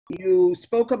You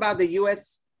spoke about the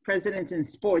U.S. presidents in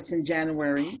sports in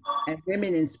January and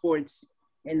women in sports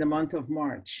in the month of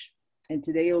March. And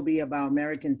today it'll be about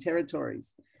American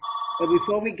territories. But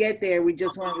before we get there, we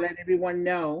just want to let everyone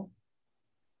know.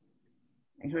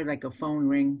 I heard like a phone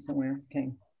ring somewhere.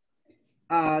 Okay.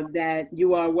 That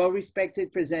you are a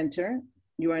well-respected presenter.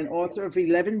 You are an author of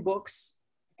 11 books,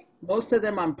 most of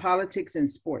them on politics and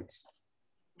sports.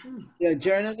 You're a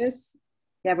journalist.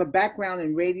 You have a background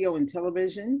in radio and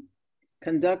television,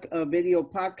 conduct a video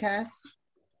podcast,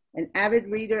 an avid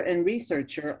reader and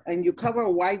researcher, and you cover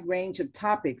a wide range of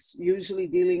topics, usually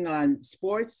dealing on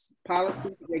sports,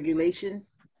 policy, regulation,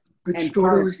 and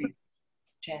policy.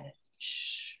 Janet.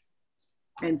 Shh.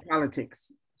 And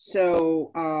politics. So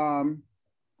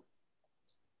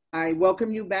I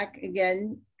welcome you back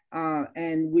again,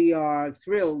 and we are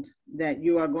thrilled that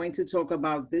you are going to talk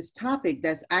about this topic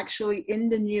that's actually in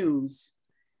the news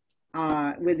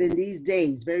within these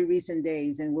days, very recent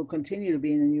days, and will continue to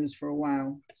be in the news for a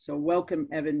while. So welcome,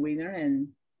 Evan Weiner, and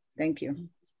thank you.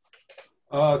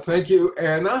 Thank you,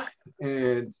 Anna,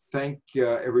 and thank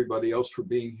everybody else for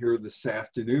being here this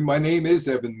afternoon. My name is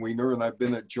Evan Weiner, and I've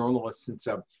been a journalist since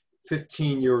I'm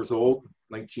 15 years old,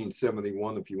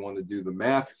 1971, if you want to do the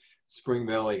math. Spring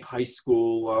Valley High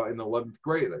School in 11th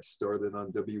grade. I started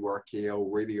on WRKL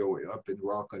radio up in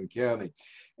Rockland County.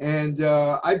 And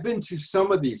I've been to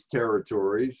some of these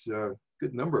territories,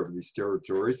 good number of these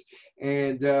territories,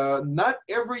 and not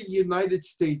every United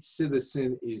States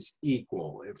citizen is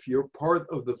equal. If you're part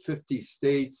of the 50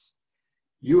 states,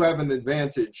 you have an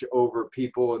advantage over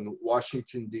people in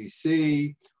Washington,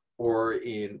 D.C., or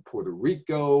in Puerto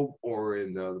Rico, or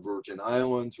in the Virgin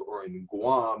Islands, or in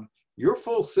Guam. You're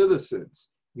full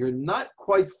citizens. You're not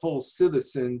quite full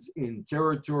citizens in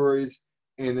territories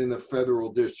and in the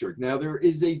federal district. Now, there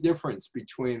is a difference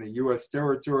between a U.S.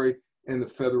 territory and the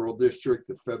federal district.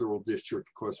 The federal district,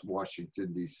 of course,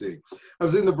 Washington, D.C. I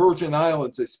was in the Virgin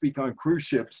Islands. I speak on cruise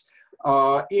ships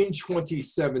in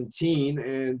 2017,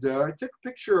 and I took a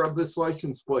picture of this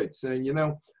license plate saying, you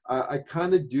know, I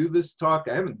kind of do this talk.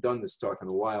 I haven't done this talk in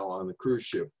a while on a cruise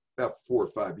ship, about 4 or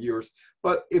 5 years.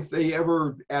 But if they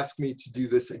ever ask me to do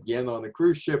this again on a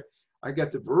cruise ship, I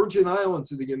got the Virgin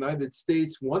Islands of the United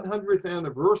States 100th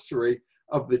anniversary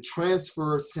of the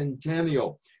transfer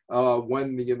centennial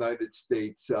when the United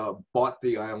States bought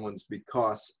the islands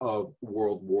because of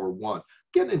World War I.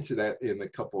 Get into that in a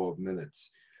couple of minutes.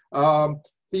 The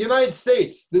United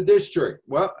States, the district.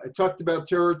 Well, I talked about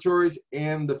territories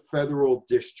and the federal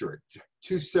district,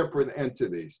 two separate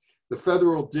entities. The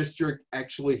federal district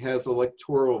actually has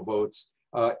electoral votes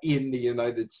in the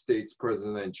United States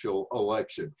presidential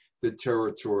election. The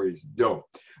territories don't.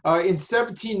 In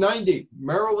 1790,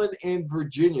 Maryland and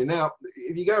Virginia. Now,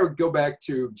 if you got to go back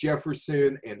to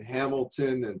Jefferson and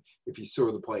Hamilton, and if you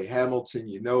saw the play Hamilton,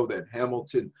 you know that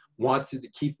Hamilton wanted to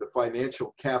keep the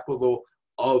financial capital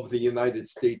of the United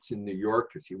States in New York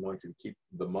because he wanted to keep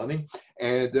the money.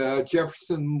 And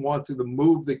Jefferson wanted to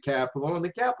move the capital, and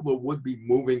the capital would be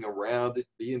moving around. It'd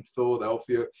be in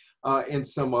Philadelphia and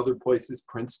some other places,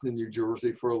 Princeton, New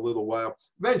Jersey for a little while.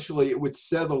 Eventually, it would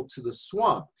settle to the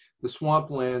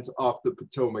swamplands off the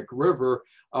Potomac River,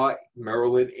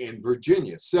 Maryland and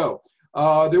Virginia. So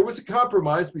there was a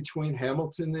compromise between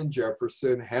Hamilton and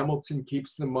Jefferson. Hamilton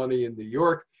keeps the money in New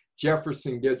York.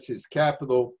 Jefferson gets his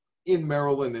capital in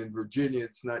Maryland and Virginia.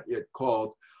 It's not yet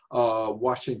called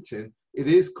Washington. It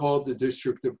is called the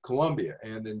District of Columbia.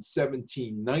 And in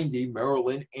 1790,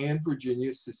 Maryland and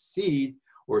Virginia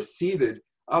ceded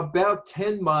about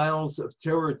 10 miles of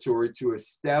territory to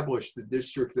establish the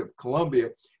District of Columbia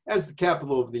as the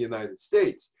capital of the United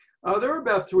States. There were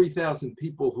about 3,000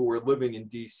 people who were living in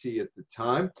D.C. at the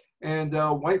time, and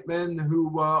white men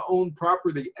who owned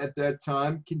property at that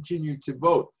time continued to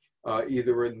vote.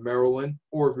 Either in Maryland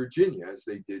or Virginia, as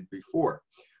they did before.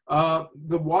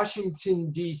 The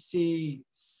Washington, D.C.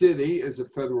 city is a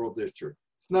federal district.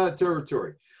 It's not a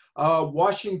territory.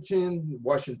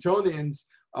 Washingtonians,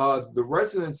 the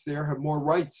residents there have more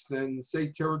rights than,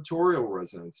 say, territorial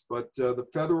residents. But the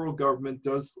federal government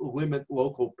does limit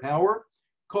local power,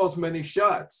 calls many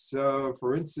shots.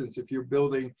 For instance, if you're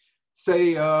building,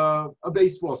 say, a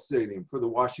baseball stadium for the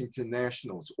Washington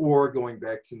Nationals, or going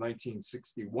back to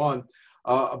 1961,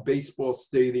 a baseball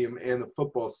stadium and a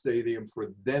football stadium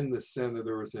for then the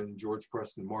Senators and George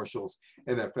Preston Marshall's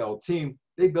NFL team,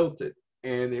 they built it.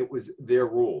 And it was their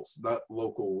rules, not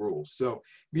local rules. So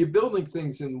if you're building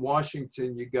things in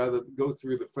Washington, you got to go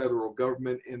through the federal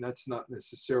government, and that's not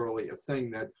necessarily a thing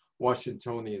that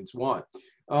Washingtonians want.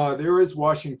 There is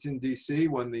Washington, D.C.,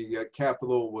 when the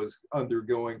Capitol was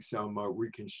undergoing some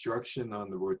reconstruction on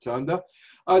the rotunda.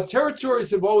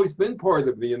 Territories have always been part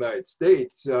of the United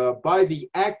States by the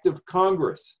act of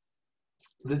Congress.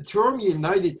 The term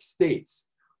United States,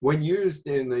 when used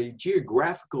in a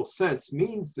geographical sense,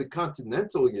 means the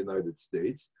continental United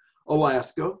States,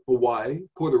 Alaska, Hawaii,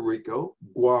 Puerto Rico,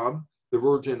 Guam, the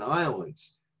Virgin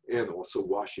Islands, and also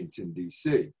Washington,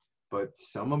 D.C. But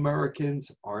some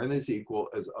Americans aren't as equal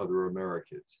as other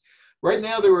Americans. Right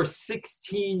now, there are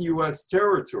 16 U.S.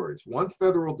 territories, one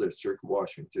federal district,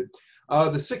 Washington.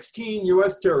 The 16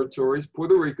 U.S. territories,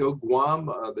 Puerto Rico, Guam,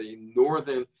 the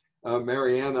Northern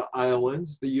Mariana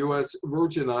Islands, the U.S.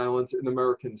 Virgin Islands, and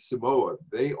American Samoa.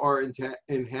 They are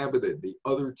inhabited. The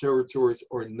other territories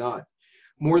are not.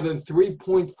 More than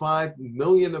 3.5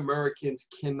 million Americans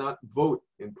cannot vote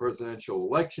in presidential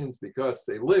elections because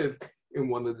they live in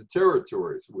one of the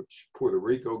territories, which Puerto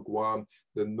Rico, Guam,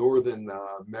 the Northern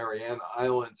Mariana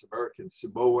Islands, American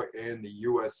Samoa, and the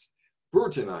U.S.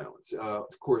 Virgin Islands.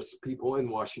 Of course, people in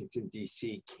Washington,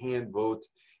 D.C. can vote,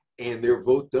 and their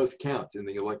vote does count in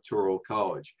the Electoral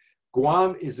College.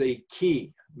 Guam is a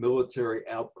key military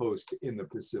outpost in the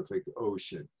Pacific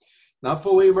Ocean. Not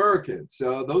fully Americans.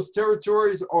 Those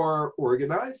territories are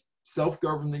organized,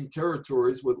 self-governing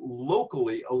territories with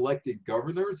locally elected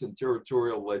governors and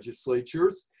territorial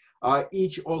legislatures.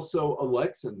 Each also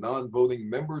elects a non-voting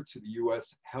member to the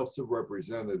U.S. House of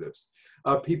Representatives.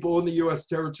 People in the U.S.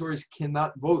 territories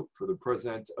cannot vote for the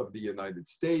President of the United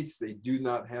States. They do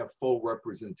not have full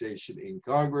representation in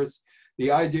Congress. The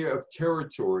idea of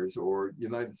territories or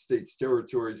United States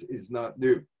territories is not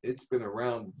new. It's been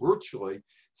around virtually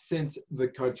since the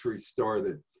country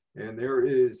started. And there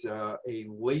is a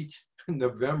late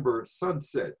November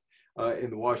sunset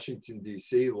in Washington,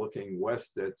 D.C., looking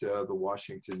west at the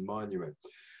Washington Monument.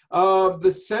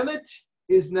 The Senate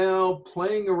is now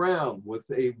playing around with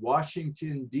a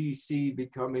Washington, D.C.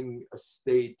 becoming a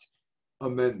state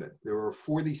amendment. There are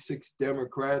 46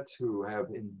 Democrats who have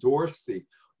endorsed the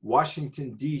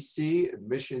Washington, D.C.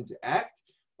 Admissions Act.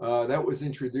 That was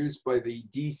introduced by the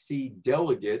D.C.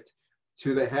 delegate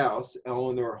to the House,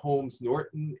 Eleanor Holmes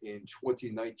Norton, in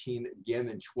 2019, again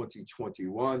in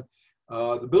 2021.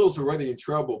 The bill's already in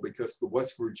trouble because the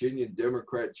West Virginian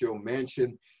Democrat Joe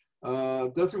Manchin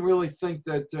doesn't really think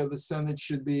that the Senate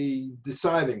should be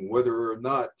deciding whether or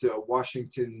not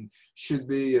Washington should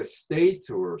be a state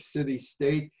or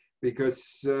city-state,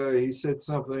 because he said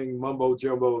something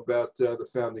mumbo-jumbo about the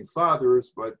Founding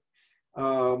Fathers, but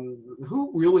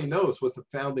who really knows what the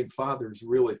Founding Fathers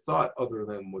really thought other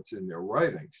than what's in their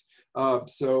writings?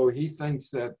 So he thinks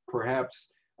that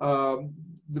perhaps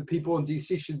the people in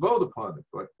DC should vote upon it,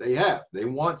 but they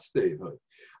want statehood.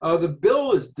 The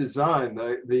bill is designed,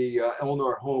 the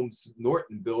Eleanor Holmes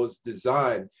Norton bill is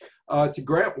designed to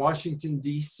grant Washington,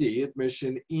 DC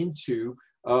admission into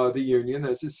the Union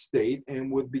as a state and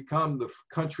would become the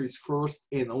country's first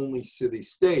and only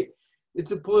city-state.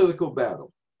 It's a political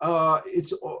battle.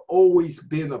 It's always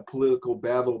been a political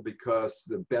battle because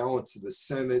the balance of the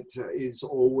Senate is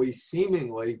always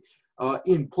seemingly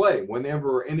in play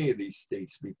whenever any of these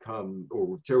states become,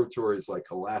 or territories like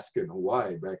Alaska and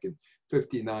Hawaii back in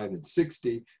 59 and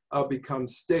 60, become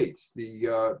states.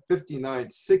 The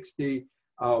 59-60,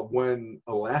 when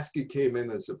Alaska came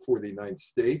in as a 49th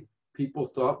state, people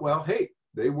thought, well, hey,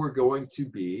 they were going to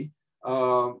be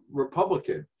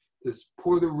Republican. Does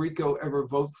Puerto Rico ever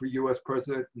vote for U.S.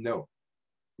 president? No,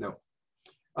 no.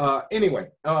 Anyway,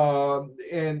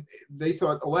 and they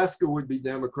thought Alaska would be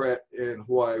Democrat and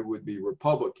Hawaii would be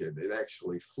Republican. It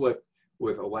actually flipped,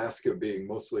 with Alaska being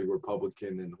mostly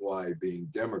Republican and Hawaii being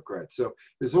Democrat. So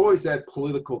there's always that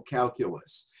political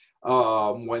calculus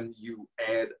when you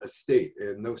add a state,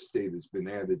 and no state has been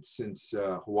added since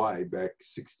Hawaii back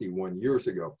 61 years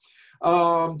ago.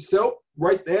 So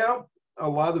right now, a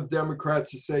lot of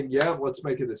Democrats are saying, yeah, let's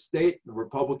make it a state. The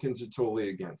Republicans are totally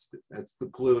against it. That's the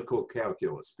political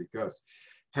calculus, because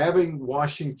having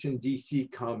Washington, D.C.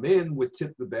 come in would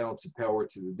tip the balance of power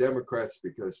to the Democrats,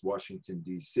 because Washington,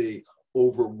 D.C.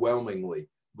 overwhelmingly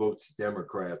votes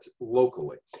Democrats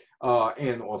locally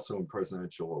and also in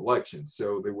presidential elections.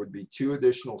 So there would be 2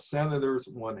 additional senators,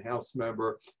 1 House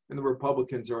member, and the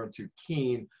Republicans aren't too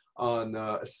keen on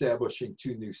establishing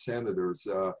 2 new senators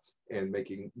and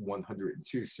making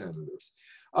 102 senators.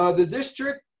 The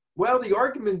district, well, the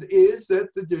argument is that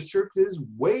the district is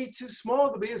way too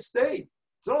small to be a state.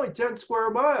 It's only 10 square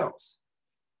miles.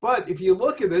 But if you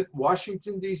look at it,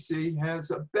 Washington, D.C.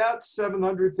 has about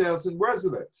 700,000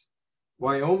 residents.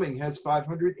 Wyoming has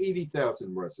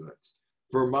 580,000 residents.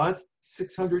 Vermont,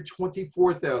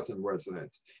 624,000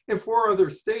 residents. And 4 other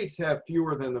states have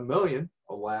fewer than 1 million: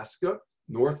 Alaska,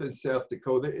 North and South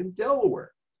Dakota, and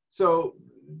Delaware. So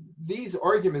these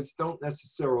arguments don't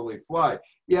necessarily fly.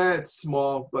 Yeah, it's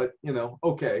small, but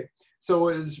okay. So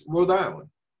is Rhode Island.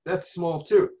 That's small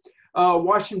too.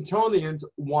 Washingtonians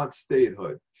want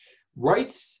statehood.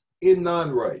 Rights and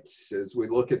non-rights. As we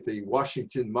look at the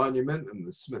Washington Monument and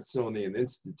the Smithsonian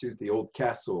Institute, the old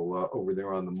castle over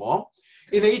there on the mall.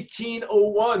 In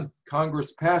 1801,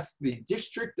 Congress passed the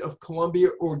District of Columbia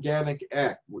Organic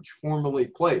Act, which formally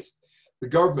placed the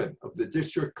government of the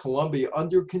District of Columbia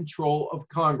under control of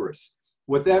Congress.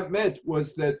 What that meant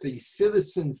was that the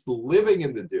citizens living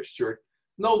in the district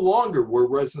no longer were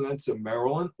residents of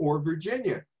Maryland or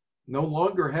Virginia, no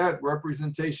longer had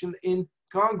representation in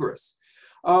Congress.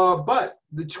 But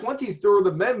the 23rd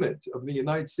Amendment of the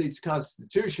United States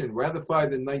Constitution,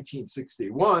 ratified in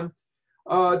 1961,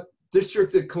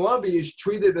 District of Columbia is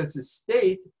treated as a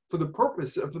state for the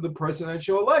purpose of the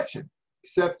presidential election,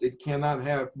 except it cannot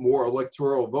have more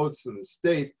electoral votes than the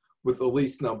state with the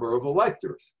least number of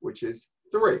electors, which is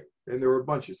 3. And there are a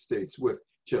bunch of states with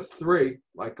just 3,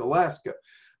 like Alaska.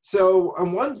 So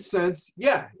in one sense,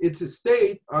 yeah, it's a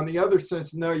state. On the other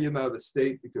sense, no, you're not a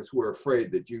state, because we're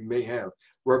afraid that you may have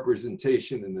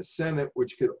representation in the Senate,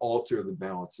 which could alter the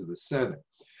balance of the Senate.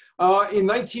 In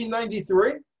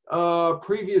 1993,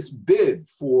 previous bid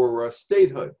for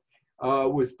statehood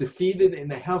was defeated in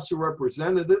the House of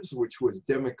Representatives, which was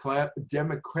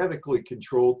democratically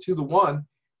controlled 2-1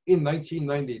 in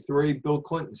 1993. Bill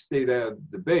Clinton stayed out of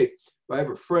the debate. But I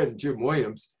have a friend, Jim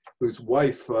Williams, whose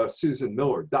wife, Susan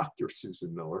Miller, Dr.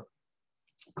 Susan Miller,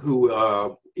 who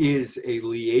is a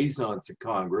liaison to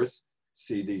Congress,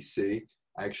 CDC,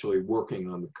 actually working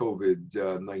on the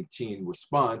COVID-19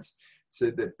 response,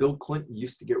 said that Bill Clinton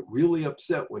used to get really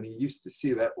upset when he used to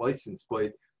see that license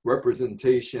plate,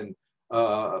 representation,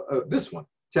 this one,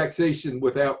 taxation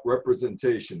without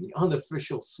representation, the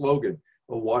unofficial slogan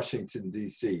of Washington,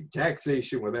 D.C.,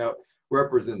 taxation without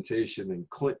representation. And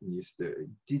Clinton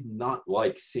did not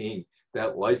like seeing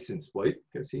that license plate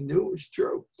because he knew it was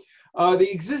true.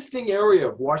 The existing area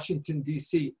of Washington,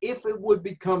 D.C., if it would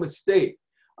become a state,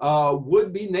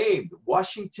 would be named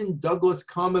Washington Douglas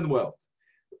Commonwealth.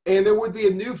 And there would be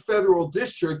a new federal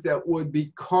district that would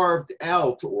be carved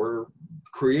out or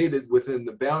created within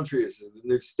the boundaries of the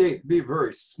new state. It'd be a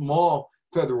very small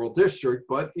federal district,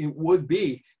 but it would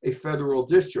be a federal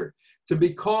district. To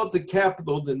be called the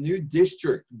capital, the new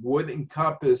district would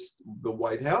encompass the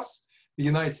White House, the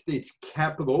United States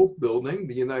Capitol building,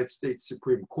 the United States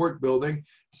Supreme Court building,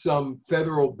 some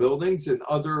federal buildings, and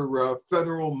other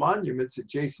federal monuments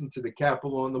adjacent to the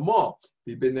Capitol and the mall.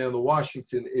 If you've been down to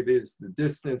Washington, it is the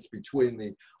distance between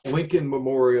the Lincoln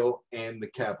Memorial and the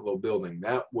Capitol building.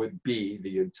 That would be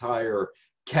the entire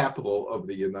capital of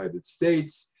the United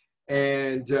States.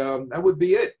 And that would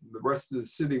be it. The rest of the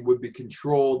city would be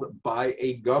controlled by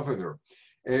a governor.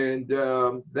 And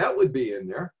that would be in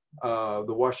there, the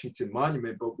Washington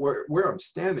Monument. But where I'm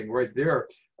standing right there,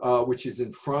 which is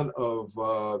in front of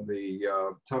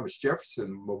the Thomas Jefferson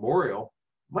Memorial,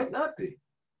 might not be.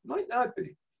 Might not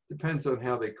be. Depends on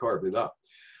how they carve it up.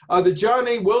 The John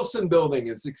A. Wilson Building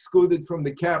is excluded from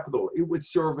the Capitol. It would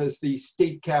serve as the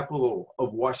state capitol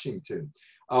of Washington.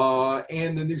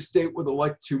 And the new state would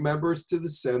elect 2 members to the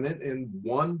Senate and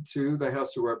 1 to the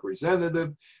House of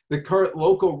Representatives. The current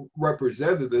local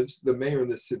representatives, the mayor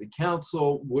and the city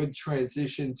council, would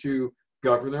transition to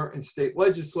governor and state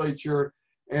legislature.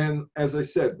 And as I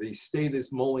said, the state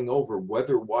is mulling over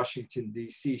whether Washington,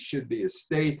 D.C. should be a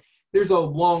state. There's a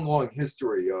long, long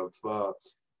history of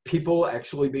people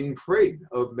actually being afraid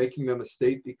of making them a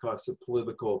state because of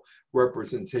political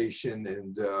representation.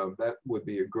 And that would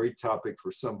be a great topic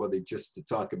for somebody just to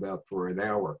talk about for an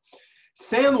hour.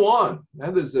 San Juan,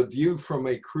 that is a view from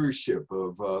a cruise ship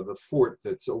of the fort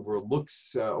that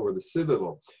overlooks, or the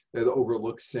citadel that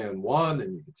overlooks San Juan.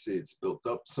 And you can see it's built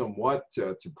up somewhat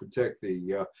to protect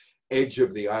the edge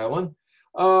of the island.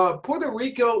 Puerto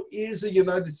Rico is a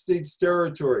United States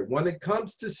territory. When it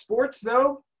comes to sports,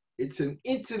 though, it's an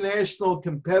international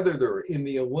competitor in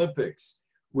the Olympics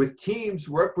with teams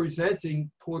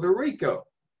representing Puerto Rico.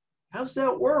 How's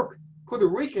that work? Puerto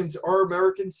Ricans are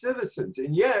American citizens,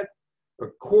 and yet,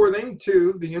 according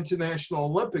to the International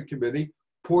Olympic Committee,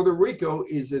 Puerto Rico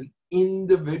is an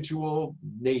individual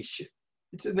nation.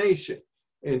 It's a nation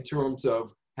in terms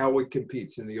of how it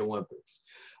competes in the Olympics.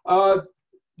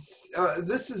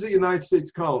 This is a United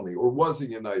States colony, or was a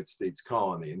United States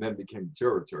colony, and then became a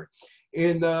territory.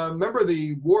 And remember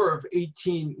the War of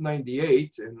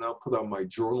 1898, and I'll put on my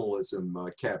journalism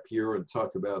cap here and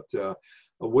talk about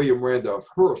William Randolph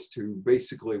Hearst, who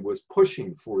basically was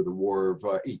pushing for the War of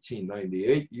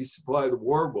 1898. You supply the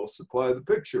war, we'll supply the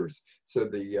pictures,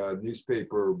 said the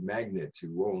newspaper magnate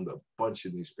who owned a bunch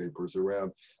of newspapers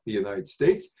around the United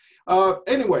States.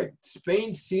 Anyway,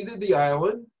 Spain ceded the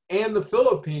island and the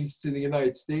Philippines to the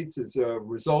United States as a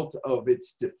result of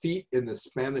its defeat in the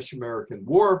Spanish-American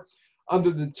War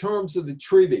under the terms of the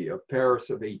Treaty of Paris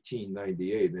of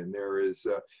 1898. And there is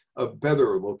a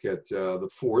better look at the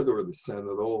fort or the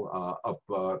Sentinel up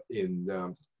in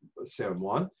San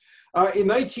Juan. In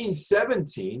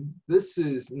 1917, this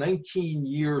is 19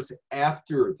 years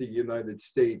after the United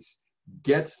States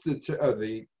gets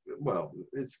well,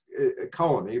 it's a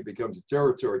colony, it becomes a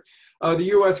territory.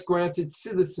 The U.S. granted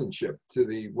citizenship to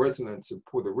the residents of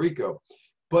Puerto Rico.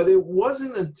 But it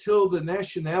wasn't until the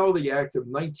Nationality Act of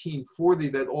 1940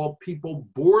 that all people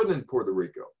born in Puerto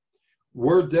Rico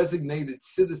were designated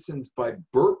citizens by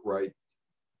birthright,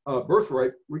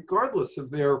 regardless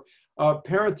of their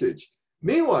parentage.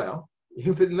 Meanwhile,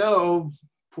 even though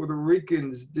Puerto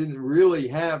Ricans didn't really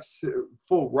have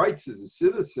full rights as a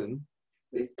citizen,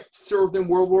 they served in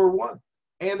World War I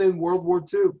and in World War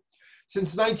II.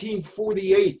 Since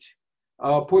 1948,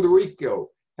 Puerto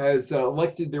Rico has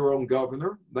elected their own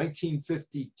governor.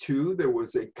 1952, there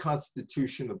was a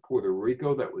Constitution of Puerto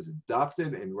Rico that was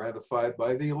adopted and ratified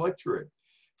by the electorate.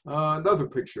 Another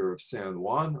picture of San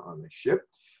Juan on the ship.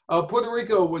 Puerto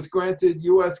Rico was granted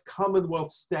U.S.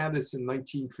 Commonwealth status in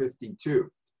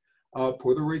 1952.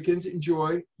 Puerto Ricans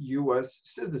enjoy U.S.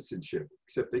 citizenship,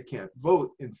 except they can't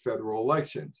vote in federal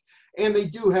elections. And they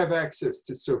do have access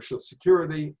to Social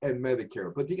Security and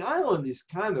Medicare. But the island is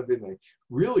kind of in a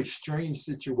really strange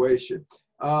situation.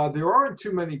 There aren't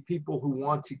too many people who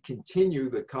want to continue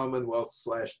the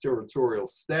Commonwealth/territorial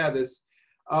status.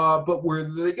 But where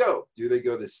do they go? Do they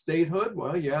go to statehood?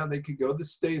 Well, yeah, they could go to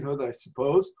statehood, I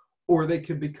suppose, or they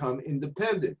could become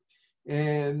independent.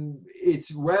 And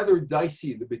it's rather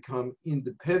dicey to become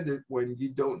independent when you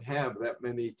don't have that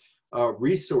many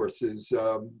resources,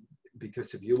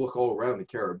 because if you look all around the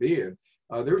Caribbean,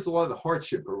 there's a lot of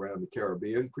hardship around the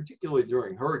Caribbean, particularly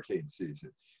during hurricane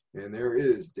season. And there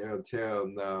is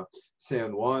downtown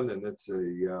San Juan, and that's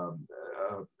a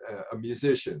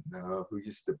musician who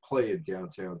used to play in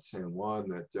downtown San Juan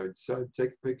that I decided to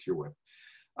take a picture with.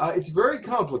 It's very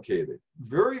complicated,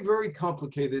 very, very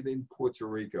complicated in Puerto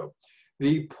Rico.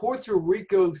 The Puerto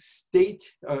Rico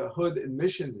Statehood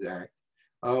Admissions Act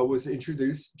was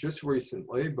introduced just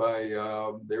recently by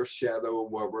their shadow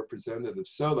Representative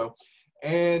Soto,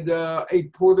 and a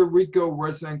Puerto Rico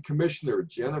resident commissioner,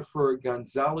 Jennifer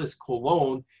Gonzalez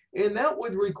Colon, and that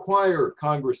would require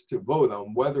Congress to vote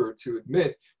on whether to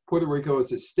admit Puerto Rico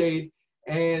as a state,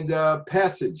 and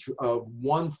passage of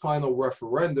one final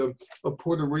referendum of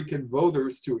Puerto Rican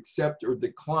voters to accept or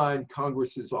decline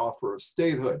Congress's offer of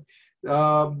statehood.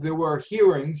 There were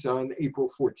hearings on April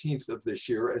 14th of this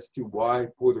year as to why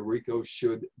Puerto Rico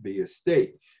should be a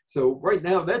state. So right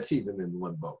now that's even in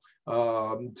limbo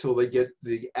until they get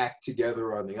the act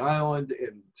together on the island,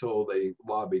 and until they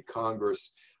lobby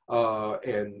Congress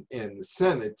and the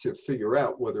Senate to figure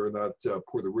out whether or not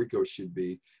Puerto Rico should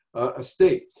be a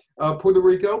state. Puerto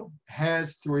Rico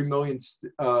has 3 million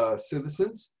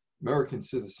citizens, American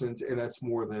citizens, and that's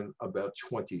more than about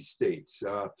 20 states.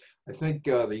 I think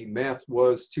the math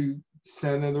was 2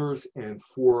 senators and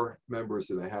 4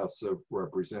 members of the House of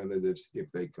Representatives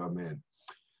if they come in.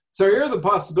 So here are the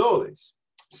possibilities.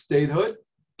 Statehood,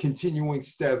 continuing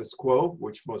status quo,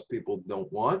 which most people don't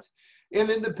want, and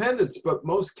independence, but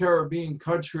most Caribbean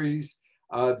countries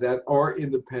that are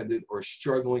independent are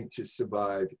struggling to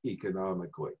survive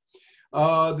economically.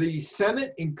 The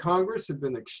Senate and Congress have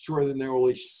been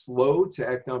extraordinarily slow to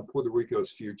act on Puerto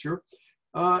Rico's future.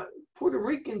 Puerto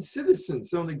Rican citizens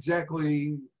don't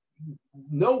exactly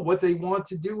know what they want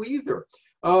to do either.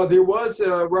 There was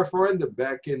a referendum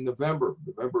back in November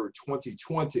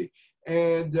 2020,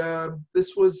 and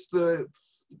this was a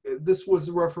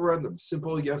referendum,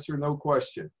 simple yes or no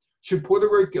question. Should Puerto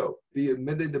Rico be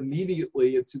admitted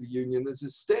immediately into the Union as a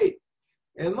state?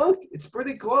 And look, it's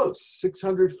pretty close.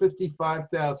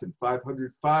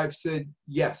 655,505 said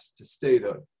yes to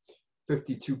statehood,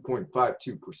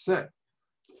 52.52%.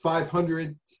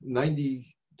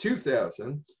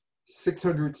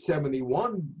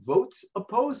 592,671 votes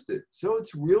opposed it. So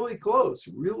it's really close,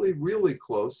 really, really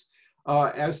close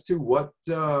as to what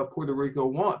Puerto Rico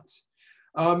wants.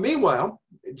 Meanwhile,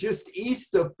 just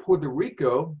east of Puerto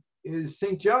Rico is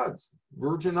St. John's,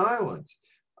 Virgin Islands.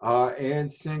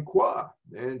 and St. Croix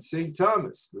and St.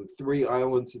 Thomas, the three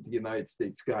islands that the United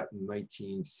States got in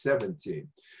 1917.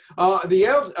 On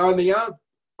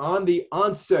the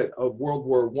onset of World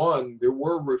War I, there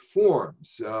were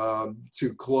reforms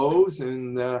to close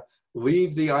and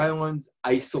leave the islands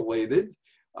isolated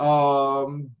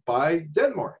by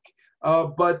Denmark.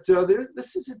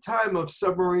 This is a time of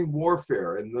submarine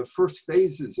warfare, and the first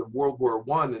phases of World War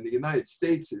I in the United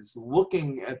States is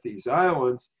looking at these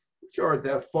islands, which aren't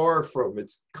that far from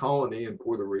its colony in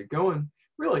Puerto Rico, and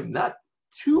really not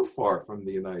too far from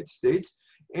the United States.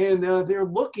 And they're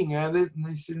looking at it, and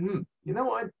they said, you know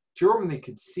what? Germany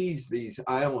could seize these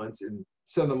islands and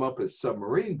set them up as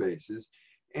submarine bases.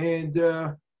 And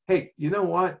hey, you know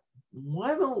what?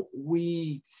 Why don't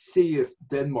we see if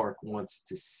Denmark wants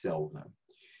to sell them?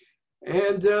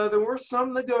 And there were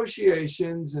some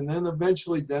negotiations, and then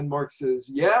eventually Denmark says,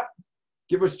 yeah,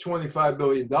 give us $25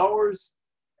 billion.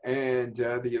 And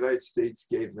the United States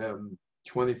gave them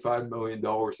 $25 million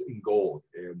in gold.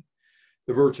 And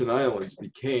the Virgin Islands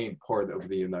became part of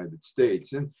the United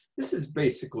States. And this is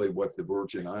basically what the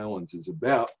Virgin Islands is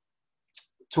about: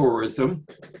 tourism,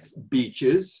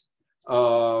 beaches,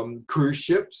 cruise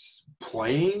ships,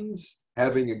 planes,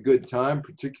 having a good time,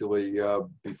 particularly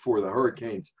before the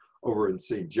hurricanes over in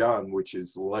St. John, which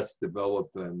is less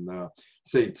developed than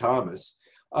St. Thomas.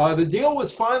 The deal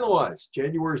was finalized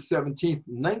January 17th,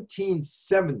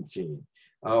 1917,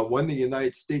 when the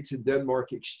United States and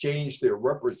Denmark exchanged their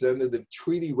representative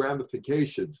treaty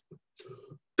ramifications.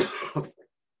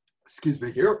 Excuse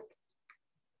me here.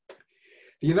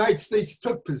 The United States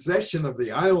took possession of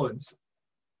the islands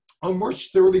on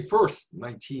March 31st,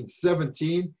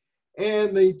 1917,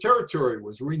 and the territory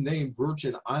was renamed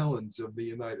Virgin Islands of the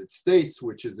United States,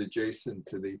 which is adjacent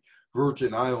to the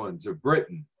Virgin Islands of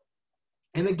Britain.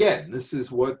 And again, this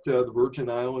is what the Virgin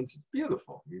Islands is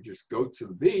beautiful. You just go to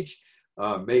the beach,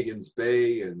 Magens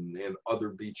Bay and other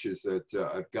beaches that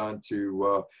I've gone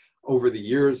to over the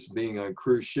years being on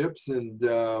cruise ships, and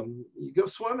you go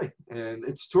swimming, and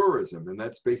it's tourism, and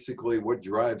that's basically what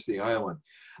drives the island.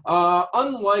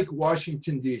 Unlike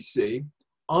Washington, D.C.,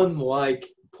 unlike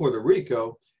Puerto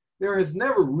Rico, there has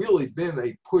never really been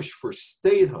a push for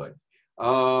statehood.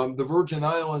 The Virgin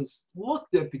Islands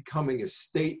looked at becoming a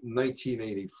state in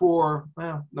 1984.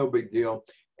 Well, no big deal.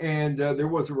 And there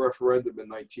was a referendum in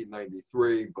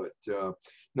 1993, but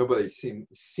nobody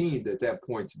seemed at that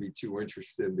point to be too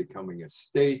interested in becoming a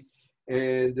state.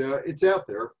 And it's out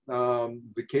there,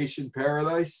 vacation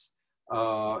paradise.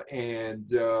 But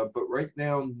right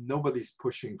now, nobody's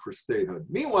pushing for statehood.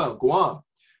 Meanwhile, Guam,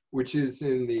 which is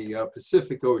in the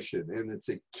Pacific Ocean, and it's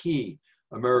a key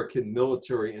American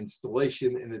military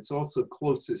installation, and it's also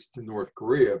closest to North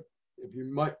Korea. If you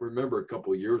might remember a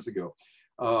couple of years ago,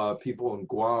 people in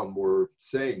Guam were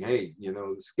saying, hey, you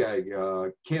know, this guy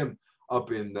Kim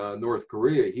up in North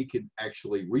Korea, he could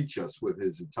actually reach us with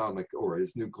his atomic or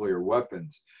his nuclear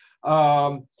weapons.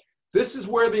 This is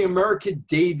where the American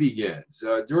Day begins.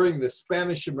 During the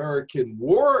Spanish-American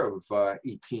War of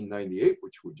 1898,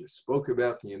 which we just spoke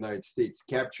about, the United States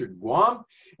captured Guam.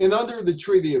 And under the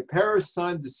Treaty of Paris,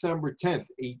 signed December 10th,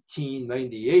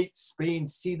 1898, Spain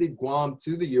ceded Guam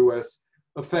to the U.S.,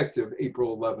 effective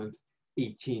April 11th,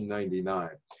 1899.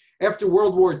 After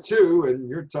World War II, and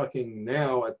you're talking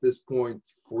now at this point,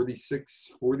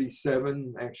 46,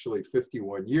 47, actually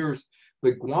 51 years,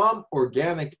 the Guam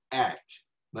Organic Act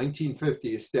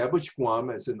 1950 established Guam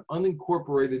as an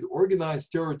unincorporated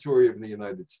organized territory of the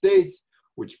United States,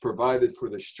 which provided for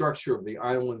the structure of the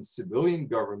island's civilian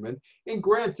government and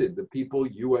granted the people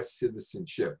U.S.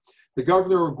 citizenship. The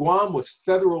governor of Guam was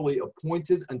federally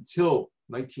appointed until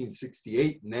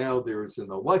 1968. Now there is an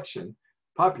election,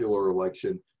 popular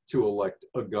election, to elect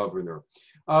a governor.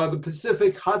 The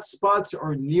Pacific hotspots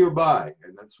are nearby,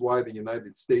 and that's why the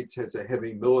United States has a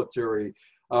heavy military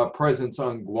presence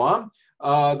on Guam.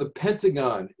 The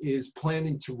Pentagon is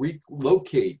planning to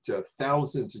relocate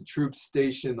thousands of troops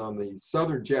stationed on the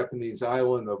southern Japanese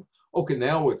island of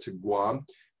Okinawa to Guam.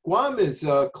 Guam is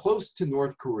close to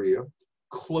North Korea,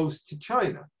 close to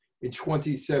China. In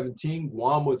 2017,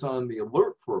 Guam was on the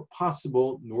alert for a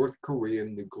possible North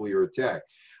Korean nuclear attack.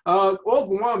 All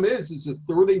Guam is a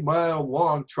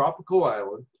 30-mile-long tropical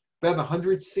island. About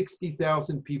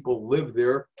 160,000 people live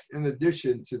there, in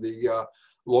addition to the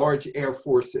large Air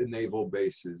Force and naval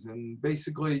bases. And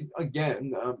basically,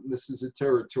 again, this is a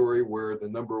territory where the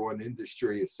 #1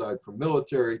 industry, aside from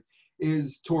military,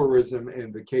 is tourism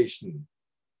and vacation.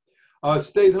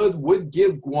 Statehood would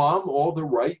give Guam all the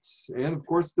rights and, of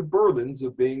course, the burdens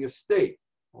of being a state,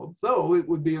 although it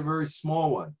would be a very small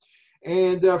one.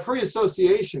 and free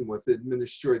association with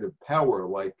administrative power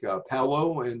like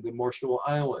Palau and the Marshall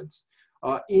Islands.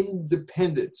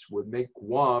 Independence would make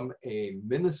Guam a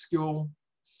minuscule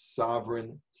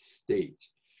sovereign state.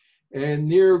 And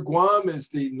near Guam is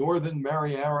the Northern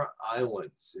Mariana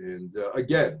Islands. And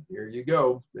again, here you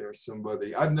go. There's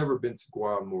somebody. I've never been to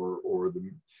Guam or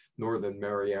the Northern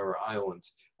Mariana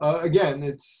Islands. Again,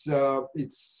 it's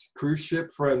cruise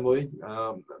ship friendly.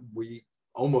 We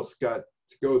almost got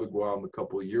to go to Guam a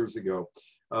couple of years ago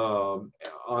on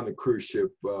a cruise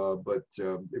ship, but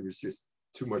it was just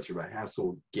too much of a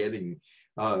hassle catching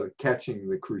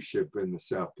the cruise ship in the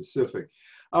South Pacific.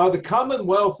 The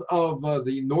Commonwealth of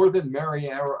the Northern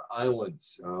Mariana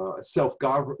Islands, a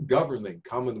self-governing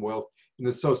Commonwealth in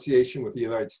association with the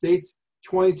United States,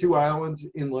 22 islands,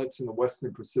 inlets in the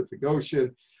Western Pacific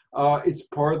Ocean. It's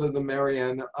part of the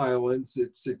Mariana Islands.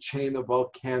 It's a chain of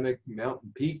volcanic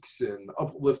mountain peaks and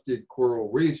uplifted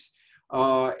coral reefs.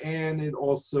 And it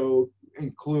also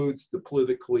includes the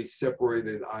politically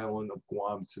separated island of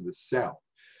Guam to the south.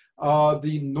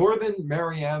 The Northern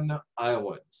Mariana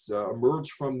Islands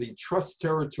emerged from the Trust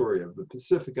Territory of the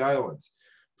Pacific Islands,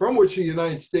 from which the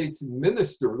United States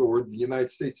administered, or the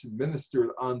United States administered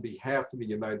on behalf of the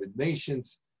United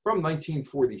Nations from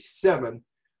 1947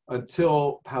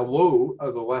 until Palau,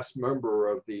 the last member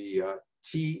of the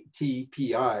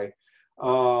TTPI,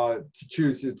 to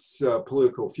choose its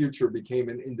political future, became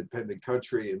an independent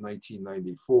country in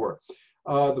 1994.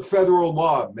 The federal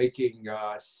law making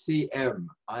CNMI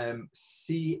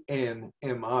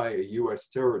a U.S.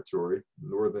 territory,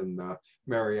 Northern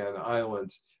Mariana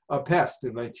Islands, passed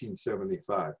in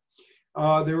 1975.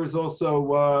 There is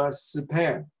also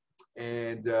SIPAN,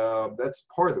 and that's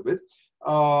part of it.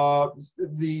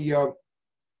 The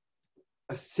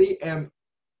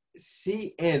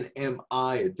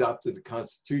CNMI adopted the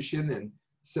Constitution in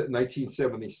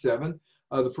 1977.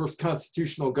 The first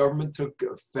constitutional government took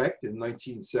effect in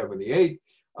 1978,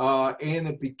 and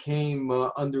it became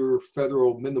under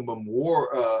federal minimum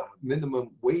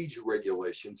wage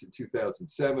regulations in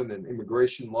 2007 and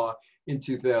immigration law in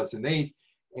 2008.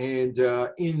 And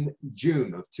in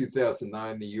June of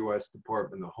 2009, the U.S.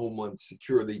 Department of Homeland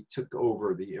Security took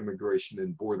over the immigration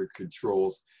and border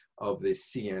controls of the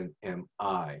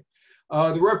CNMI.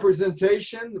 The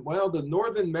representation, well, the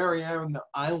Northern Mariana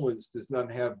Islands does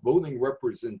not have voting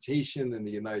representation in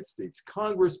the United States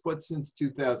Congress, but since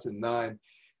 2009,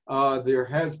 there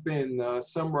has been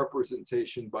some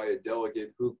representation by a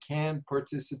delegate who can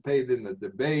participate in the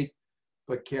debate,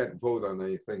 but can't vote on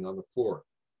anything on the floor.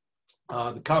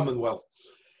 The Commonwealth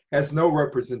has no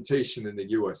representation in the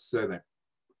U.S. Senate.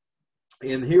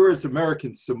 And here is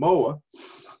American Samoa.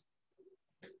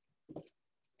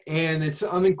 And it's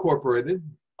unincorporated,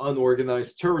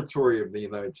 unorganized territory of the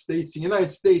United States. The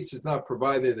United States has not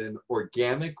provided an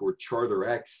organic or charter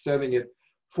act setting it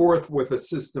forth with a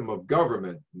system of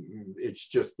government. It's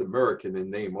just American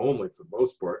in name only for the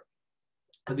most part.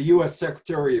 The U.S.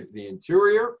 Secretary of the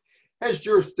Interior has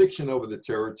jurisdiction over the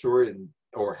territory,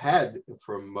 or had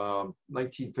from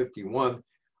 1951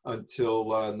 until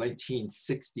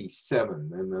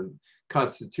 1967, and the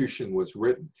Constitution was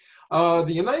written. The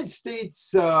United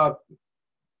States,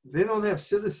 they don't have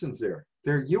citizens there.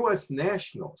 They're U.S.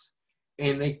 nationals,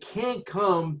 and they can't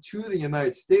come to the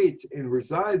United States and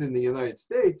reside in the United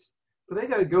States, but they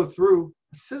got to go through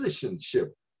a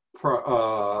citizenship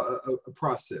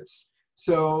process.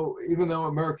 So even though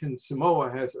American Samoa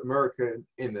has America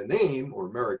in the name, or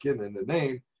American in the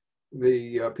name,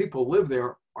 the people who live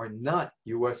there are not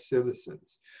U.S.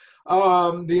 citizens.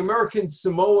 The American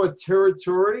Samoa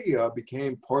territory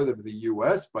became part of the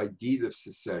U.S. by deed of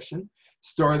secession,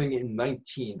 starting in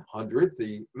 1900.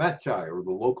 The Matai, or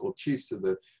the local chiefs of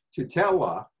the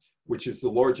Tutala, which is the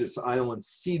largest island,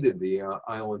 ceded the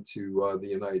island to the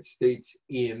United States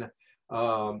in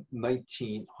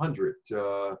 1900.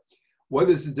 What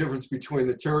is the difference between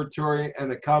the territory and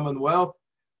the Commonwealth?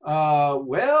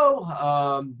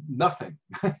 Nothing.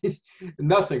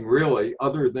 Nothing really,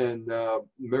 other than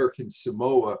American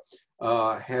Samoa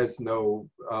has no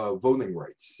voting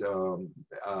rights, or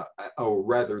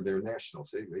rather they're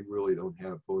nationals. They really don't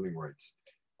have voting rights.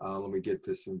 Let me get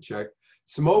this in check.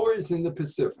 Samoa is in the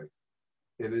Pacific.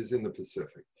 It is in the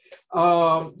Pacific.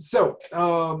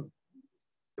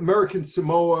 American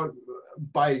Samoa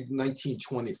by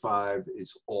 1925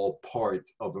 is all part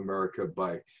of America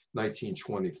by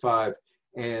 1925.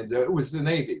 And it was the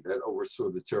Navy that oversaw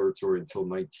the territory until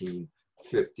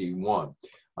 1951.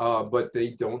 But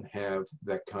they don't have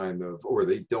that kind of, or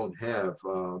they don't have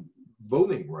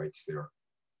voting rights there,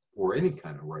 or any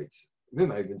kind of rights. They're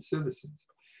not even citizens.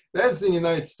 That's the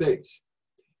United States.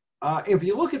 If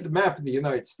you look at the map of the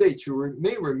United States, you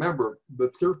may remember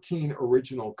the 13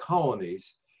 original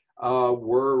colonies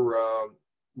were,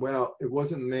 well, it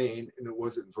wasn't Maine and it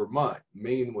wasn't Vermont.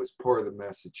 Maine was part of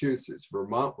Massachusetts.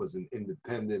 Vermont was an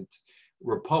independent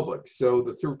republic. So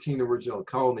the 13 original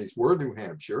colonies were New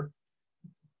Hampshire,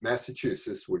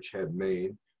 Massachusetts, which had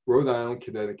Maine, Rhode Island,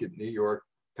 Connecticut, New York,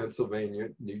 Pennsylvania,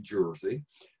 New Jersey,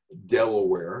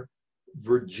 Delaware,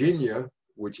 Virginia,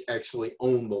 which actually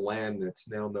owned the land that's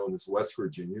now known as West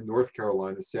Virginia, North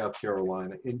Carolina, South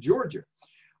Carolina, and Georgia.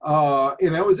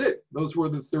 And that was it. Those were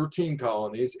the 13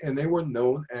 colonies, and they were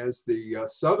known as the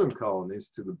southern colonies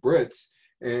to the Brits.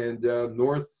 And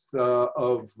north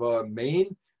of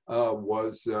Maine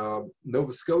was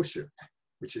Nova Scotia,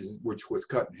 which was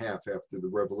cut in half after the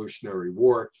Revolutionary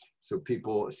War, so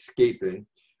people escaping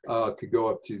could go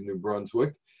up to New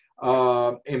Brunswick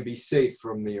and be safe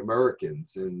from the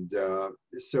Americans. And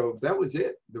so that was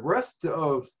it. The rest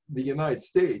of the United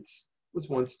States was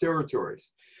once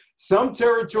territories. Some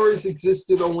territories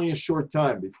existed only a short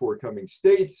time before becoming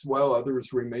states, while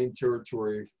others remained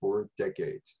territory for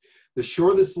decades. The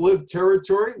shortest lived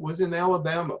territory was in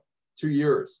Alabama, 2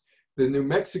 years. The New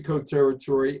Mexico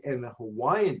territory and the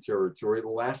Hawaiian territory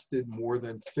lasted more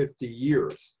than 50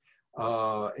 years.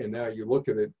 And now you look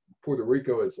at it, Puerto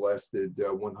Rico has lasted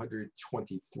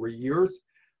 123 years.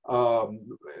 The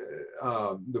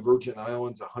Virgin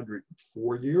Islands,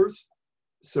 104 years.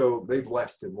 So they've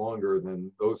lasted longer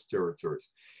than those territories.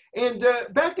 And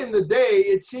back in the day,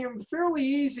 it seemed fairly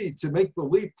easy to make the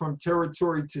leap from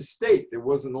territory to state. There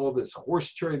wasn't all this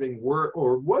horse trading,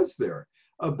 or was there,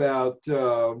 about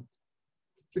the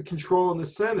control in the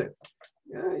Senate.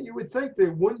 Yeah, you would think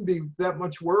there wouldn't be that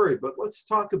much worry, but let's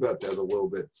talk about that a little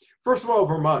bit. First of all,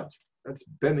 Vermont. That's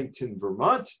Bennington,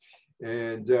 Vermont.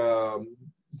 And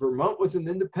Vermont was an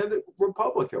independent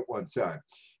republic at one time.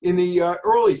 In the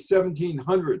early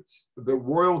 1700s, the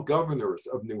royal governors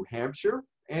of New Hampshire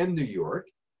and New York,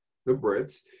 the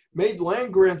Brits, made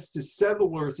land grants to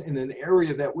settlers in an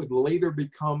area that would later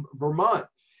become Vermont.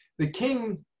 The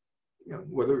king,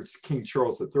 whether it's King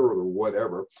Charles III or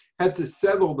whatever, had to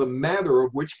settle the matter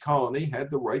of which colony had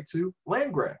the right to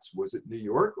land grants. Was it New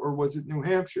York or was it New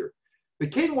Hampshire? The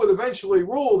king would eventually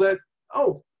rule that,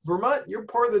 oh, Vermont, you're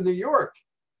part of New York.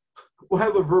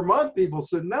 Well, the Vermont people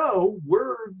said, no,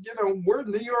 we're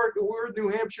New York, we're New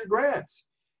Hampshire grants.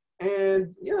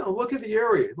 And, look at the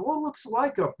area. What it looks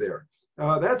like up there.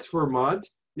 That's Vermont.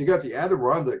 You got the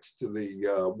Adirondacks to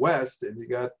the west, and you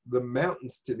got the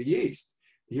mountains to the east.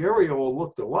 The area all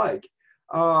looked alike.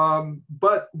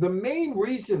 But the main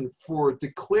reason for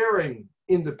declaring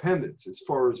independence, as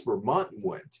far as Vermont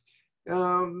went,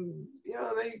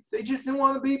 they just didn't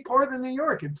want to be part of New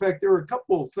York. In fact, there were a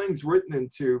couple of things written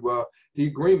into the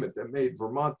agreement that made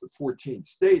Vermont the 14th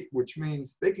state, which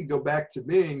means they could go back to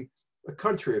being a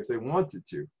country if they wanted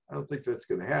to. I don't think that's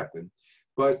going to happen,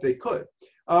 but they could.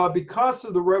 Because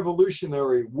of the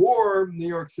Revolutionary War, New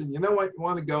York said, you know what, you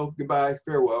want to go, goodbye,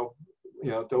 farewell.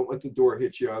 Don't let the door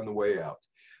hit you on the way out.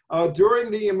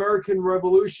 During the American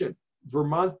Revolution,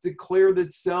 Vermont declared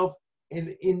itself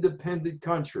an independent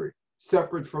country,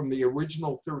 separate from the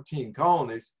original 13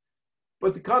 colonies.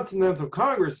 But the Continental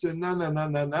Congress said,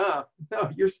 no,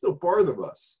 you're still part of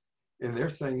us. And they're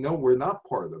saying, no, we're not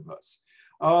part of us.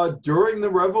 During the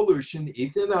Revolution,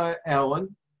 Ethan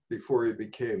Allen, before he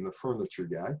became the furniture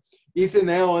guy, Ethan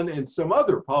Allen and some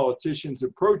other politicians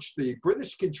approached the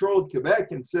British-controlled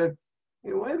Quebec and said,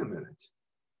 hey, wait a minute.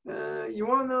 You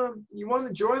want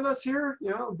to join us here?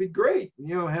 It'd be great.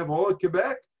 Have all of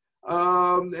Quebec.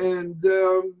 And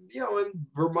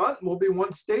Vermont will be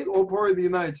one state, all part of the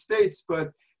United States,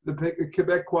 but the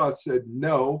Quebecois said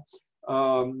no.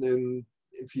 And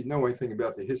if you know anything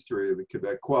about the history of the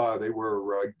Quebecois, they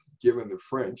were given the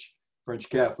French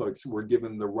Catholics were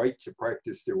given the right to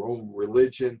practice their own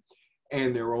religion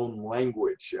and their own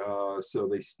language. So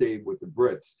they stayed with the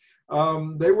Brits.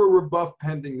 They were rebuffed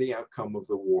pending the outcome of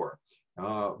the war.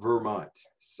 Vermont,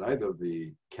 site of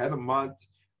the Catamount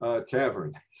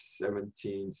Tavern,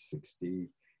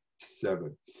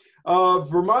 1767.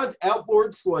 Vermont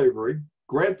outlawed slavery,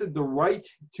 granted the right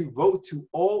to vote to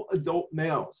all adult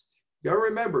males. You gotta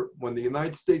remember, when the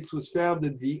United States was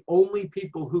founded, the only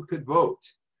people who could vote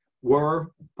were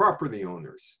property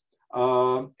owners.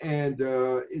 In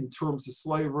terms of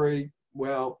slavery,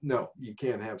 well, no, you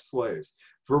can't have slaves.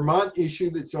 Vermont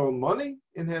issued its own money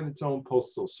and had its own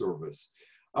postal service.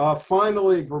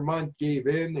 Finally, Vermont gave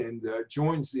in and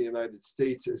joins the United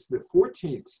States as the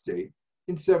 14th state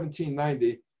in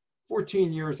 1790,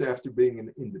 14 years after being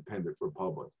an independent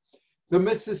republic. The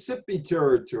Mississippi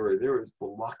Territory, there is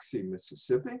Biloxi,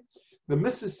 Mississippi. the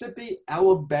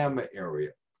Mississippi-Alabama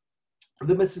area.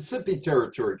 The Mississippi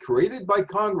Territory, created by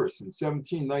Congress in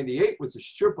 1798, was a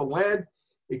strip of land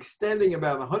extending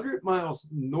about 100 miles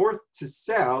north to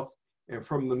south, and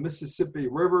from the Mississippi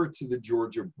River to the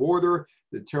Georgia border.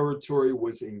 The territory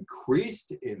was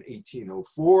increased in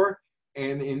 1804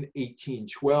 and in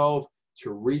 1812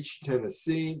 to reach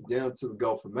Tennessee down to the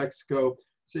Gulf of Mexico.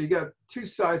 So you got two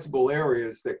sizable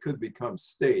areas that could become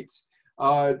states.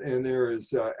 And there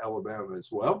is Alabama as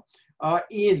well.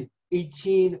 In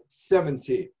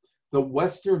 1817, the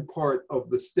western part of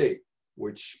the state,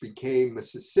 which became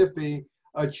Mississippi,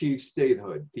 achieved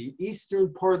statehood. The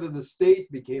eastern part of the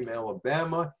state became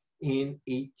Alabama in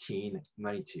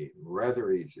 1819.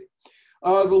 Rather easy.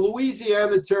 The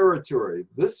Louisiana Territory.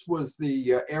 This was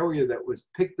the area that was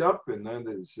picked up, and that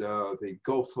is the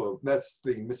Gulf of, that's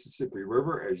the Mississippi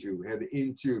River as you head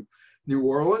into New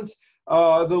Orleans.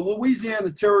 The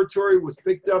Louisiana Territory was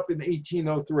picked up in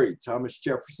 1803. Thomas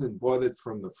Jefferson bought it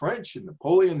from the French and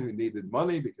Napoleon, who needed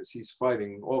money because he's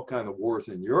fighting all kinds of wars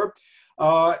in Europe.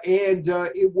 And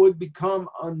it would become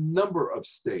a number of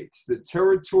states. The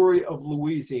Territory of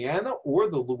Louisiana, or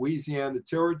the Louisiana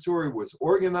Territory, was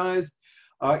organized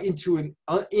into an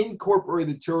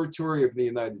unincorporated territory of the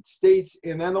United States,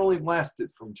 and that only lasted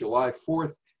from July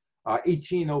 4th,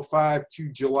 1805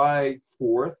 to July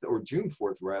 4th, or June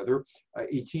 4th rather,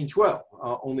 1812,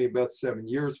 only about 7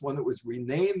 years, when it was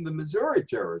renamed the Missouri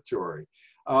Territory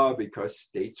because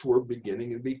states were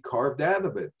beginning to be carved out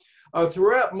of it.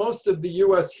 Throughout most of the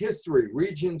U.S. history,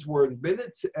 regions were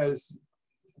admitted as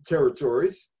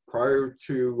territories prior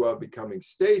to becoming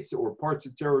states, or parts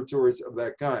of territories of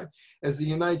that kind. As the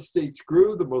United States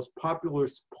grew, the most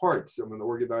populous parts of an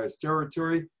organized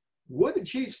territory would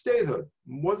achieve statehood.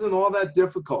 It wasn't all that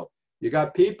difficult. You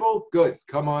got people? Good,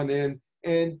 come on in.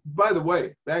 And by the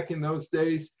way, back in those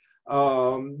days,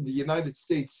 the United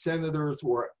States senators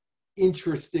were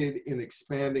interested in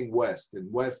expanding west and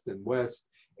west and west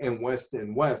and west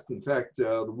and west. In fact,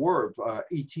 the War of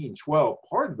 1812,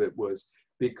 part of it was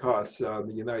because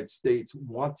the United States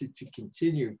wanted to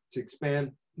continue to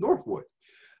expand northward.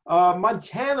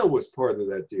 Montana was part of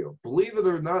that deal. Believe it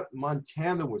or not,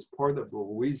 Montana was part of the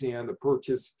Louisiana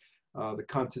Purchase, the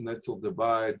Continental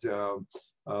Divide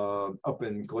up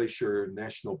in Glacier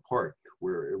National Park,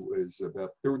 where it was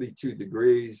about 32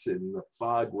 degrees and the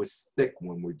fog was thick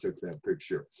when we took that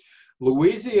picture.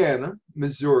 Louisiana,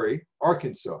 Missouri,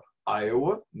 Arkansas,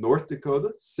 Iowa, North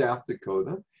Dakota, South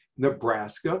Dakota,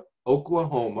 Nebraska,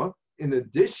 Oklahoma. In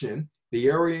addition, the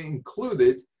area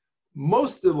included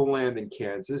most of the land in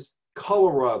Kansas,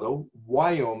 Colorado,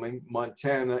 Wyoming,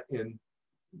 Montana, and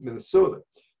Minnesota.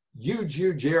 Huge,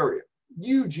 huge area.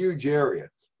 Huge, huge area.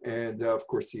 And of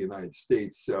course, the United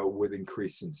States would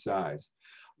increase in size.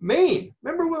 Maine,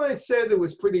 remember when I said it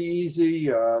was pretty easy,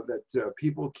 that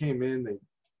people came in, they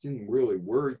didn't really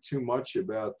worry too much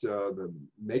about the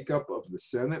makeup of the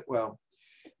Senate? Well,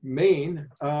 Maine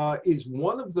is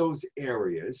one of those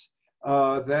areas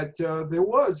that there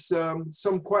was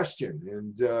some question,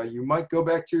 and you might go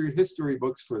back to your history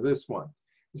books for this one.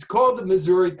 It's called the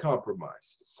Missouri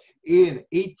Compromise. In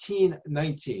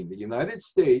 1819, the United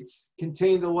States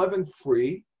contained 11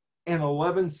 free and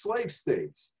 11 slave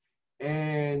states.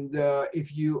 And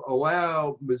if you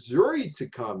allow Missouri to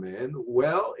come in,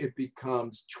 well, it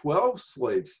becomes 12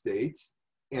 slave states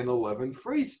and 11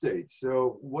 free states.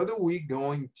 So what are we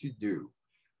going to do?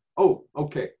 Oh,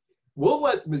 okay. We'll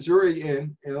let Missouri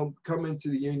in, and it'll come into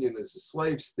the Union as a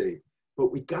slave state,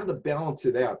 but we got to balance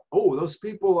it out. Oh, those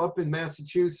people up in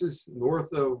Massachusetts,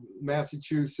 north of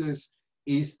Massachusetts,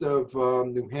 east of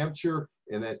New Hampshire,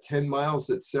 and that 10 miles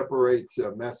that separates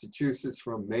Massachusetts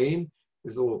from Maine,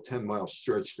 there's a little 10-mile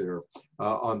stretch there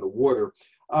on the water.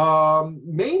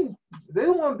 Maine, they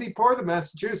don't want to be part of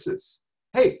Massachusetts.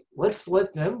 Hey, let's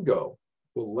let them go.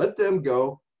 We'll let them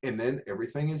go, and then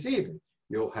everything is even.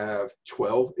 You'll have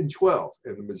 12 and 12,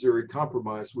 and the Missouri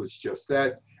Compromise was just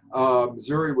that.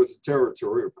 Missouri was a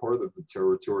territory, or part of the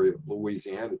territory of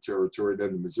Louisiana Territory,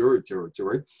 then the Missouri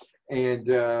Territory, and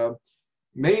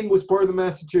Maine was part of the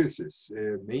Massachusetts,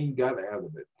 and Maine got out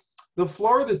of it. The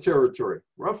Florida Territory,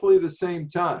 roughly the same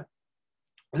time.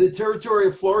 The territory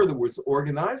of Florida was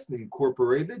organized and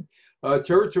incorporated.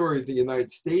 Territory of the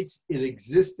United States, it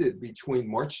existed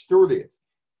between March 30th,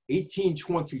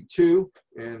 1822,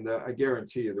 and I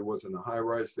guarantee you there wasn't a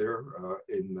high-rise there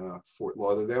in Fort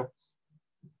Lauderdale.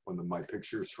 One of my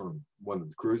pictures from one of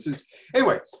the cruises.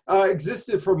 Anyway,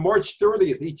 existed from March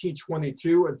 30th,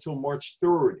 1822 until March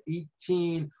 3rd,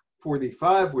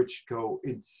 1845, which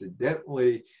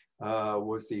coincidentally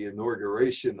was the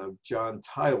inauguration of John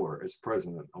Tyler as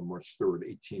president on March 3rd,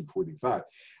 1845.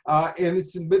 And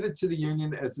it's admitted to the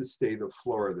Union as the state of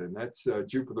Florida, and that's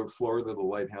Jupiter, Florida, the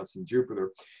lighthouse in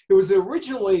Jupiter. It was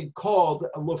originally called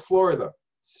La Florida,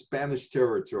 Spanish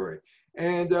territory.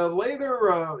 And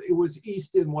later, it was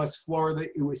East and West Florida.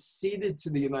 It was ceded to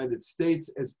the United States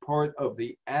as part of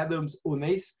the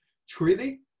Adams-Onis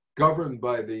Treaty, governed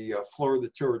by the Florida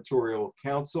Territorial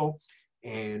Council,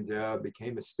 and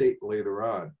became a state later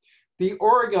on. The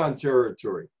Oregon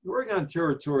Territory. The Oregon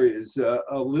Territory is a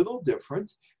little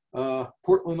different.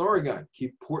 Portland, Oregon.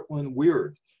 Keep Portland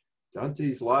weird.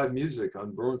 Dante's live music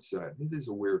on Burnside. It is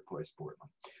a weird place,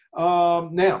 Portland.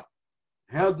 Now,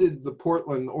 how did the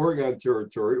Portland, Oregon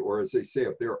Territory, or as they say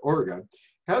up there, Oregon,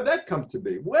 how'd that come to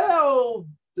be? Well,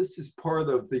 this is part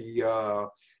of the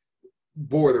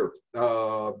border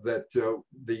that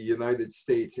the United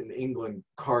States and England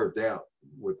carved out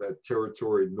with that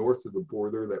territory north of the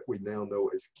border that we now know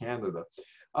as Canada.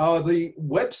 The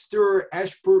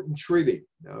Webster-Ashburton Treaty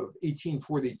of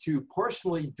 1842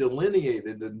 partially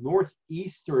delineated the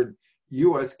northeastern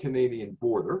U.S.-Canadian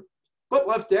border, but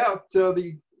left out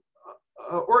the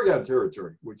Oregon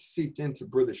Territory, which seeped into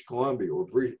British Columbia, or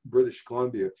British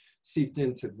Columbia seeped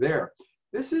into there.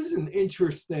 This is an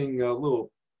interesting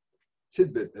little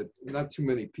tidbit that not too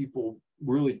many people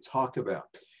really talk about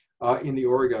in the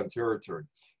Oregon Territory.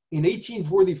 In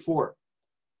 1844,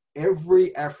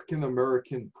 every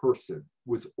African-American person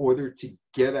was ordered to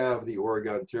get out of the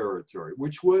Oregon Territory,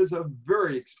 which was a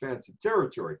very expansive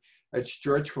territory. It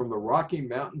stretched from the Rocky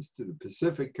Mountains to the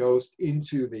Pacific coast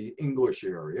into the English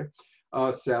area,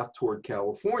 south toward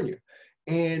California.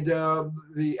 And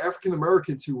the African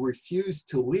Americans who refused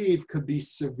to leave could be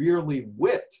severely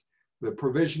whipped. The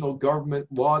provisional government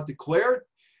law declared,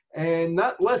 and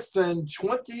not less than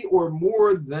 20 or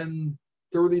more than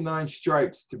 39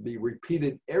 stripes to be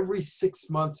repeated every 6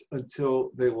 months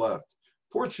until they left.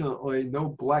 Fortunately, no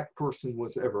black person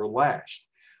was ever lashed.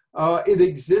 It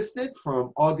existed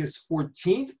from August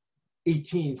 14th,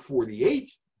 1848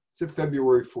 to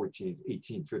February 14th,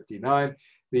 1859.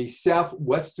 The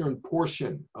southwestern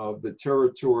portion of the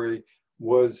territory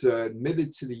was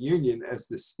admitted to the Union as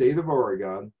the state of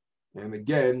Oregon. And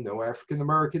again, no African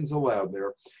Americans allowed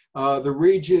there. The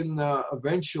region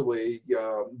eventually,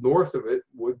 north of it,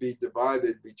 would be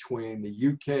divided between the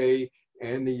UK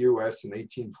and the US in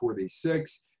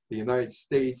 1846. The United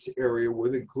States area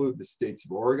would include the states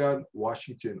of Oregon,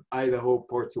 Washington, Idaho,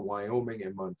 parts of Wyoming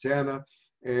and Montana.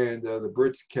 And the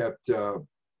Brits kept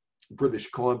British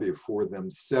Columbia for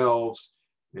themselves,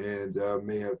 and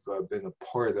may have been a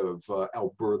part of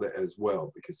Alberta as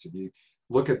well, because if you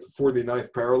look at the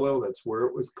 49th parallel, that's where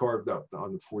it was carved up,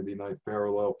 on the 49th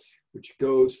parallel, which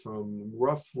goes from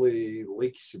roughly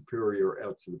Lake Superior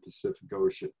out to the Pacific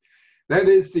Ocean. That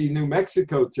is the New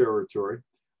Mexico Territory.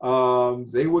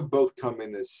 They would both come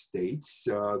in as states.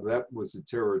 That was a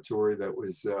territory that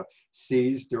was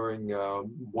seized during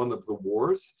one of the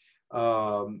wars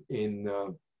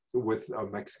with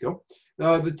Mexico.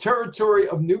 The territory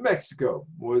of New Mexico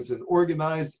was an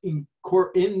organized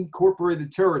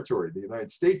incorporated territory. The United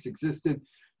States existed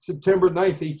September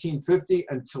 9th, 1850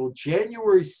 until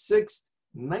January 6th,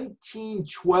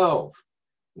 1912,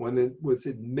 when it was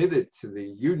admitted to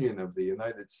the Union of the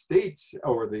United States,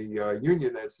 or the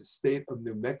Union as the state of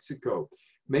New Mexico,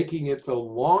 making it the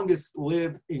longest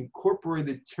lived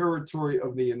incorporated territory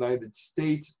of the United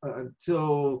States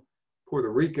until Puerto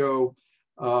Rico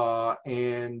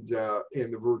and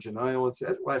the Virgin Islands.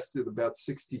 That lasted about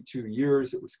 62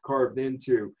 years. It was carved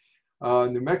into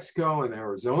New Mexico and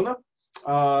Arizona.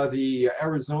 The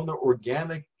Arizona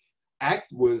Organic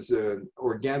Act was an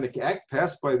organic act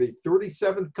passed by the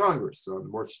 37th Congress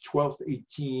on March 12,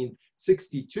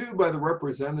 1862 by the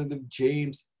Representative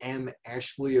James M.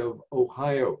 Ashley of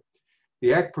Ohio.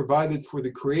 The act provided for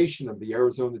the creation of the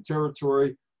Arizona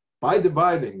Territory by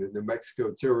dividing the New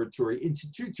Mexico Territory into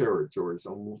two territories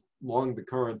along the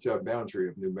current boundary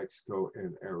of New Mexico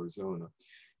and Arizona.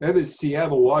 That is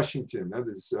Seattle, Washington. That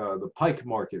is the Pike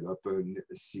Market up in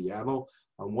Seattle,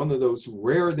 on one of those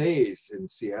rare days in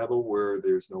Seattle where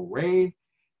there's no rain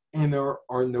and there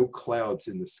are no clouds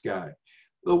in the sky.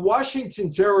 The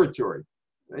Washington Territory,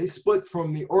 they split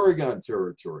from the Oregon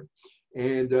Territory,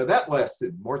 and that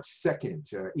lasted March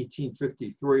 2nd,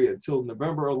 1853 until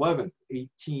November 11th,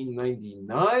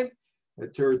 1899. The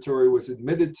territory was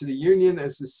admitted to the Union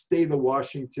as the state of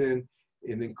Washington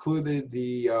and included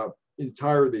the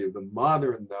entirety of the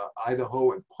modern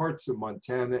Idaho and parts of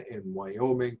Montana and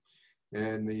Wyoming.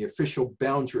 And the official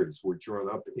boundaries were drawn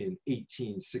up in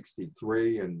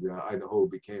 1863, and Idaho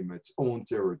became its own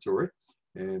territory.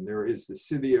 And there is the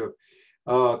city of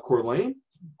Coeur d'Alene.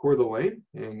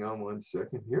 Hang on one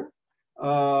second here.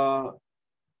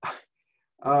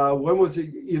 When was it?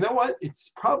 You know what?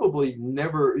 It's probably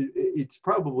never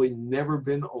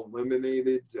been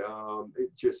eliminated.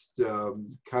 It just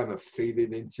kind of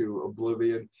faded into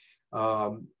oblivion.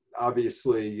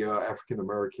 Obviously, African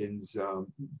Americans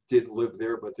did live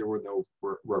there, but there were no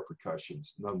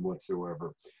repercussions, none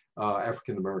whatsoever.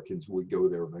 African Americans would go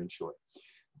there eventually.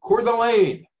 Coeur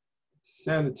d'Alene,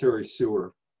 sanitary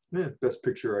sewer. Best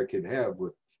picture I could have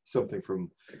with something from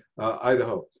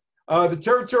Idaho. The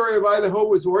territory of Idaho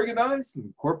was organized and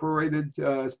incorporated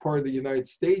as part of the United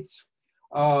States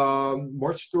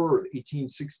March 3rd,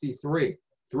 1863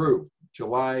 through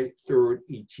July 3rd,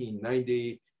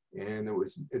 1890, and it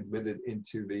was admitted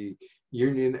into the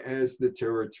Union as the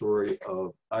territory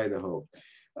of Idaho.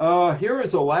 Here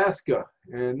is Alaska,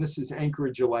 and this is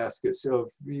Anchorage, Alaska. So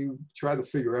if you try to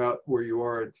figure out where you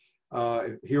are,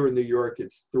 here in New York,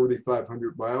 it's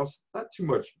 3,500 miles, not too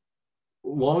much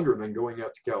longer than going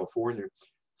out to California.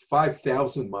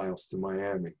 5,000 miles to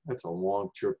Miami. That's a long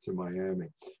trip to Miami.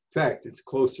 In fact, it's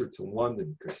closer to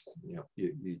London because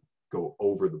you go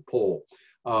over the pole,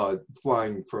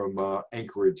 flying from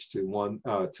Anchorage to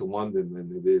London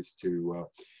than it is to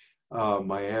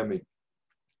Miami.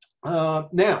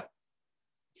 Now,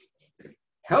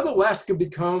 how did Alaska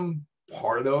become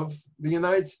part of the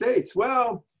United States?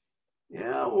 Well,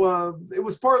 it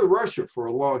was part of Russia for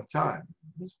a long time.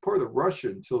 It was part of Russia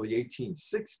until the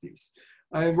 1860s.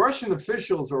 And Russian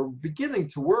officials are beginning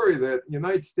to worry that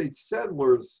United States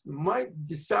settlers might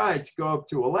decide to go up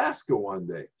to Alaska one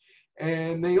day.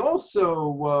 And they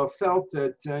also felt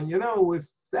that, if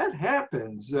that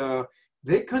happens,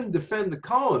 they couldn't defend the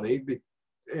colony,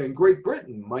 and Great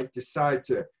Britain might decide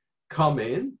to come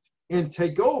in and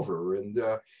take over. And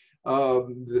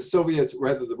the Soviets,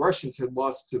 rather the Russians, had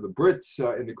lost to the Brits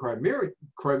in the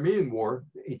Crimean War,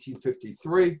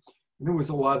 1853, and there was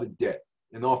a lot of debt,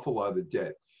 an awful lot of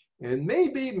debt. And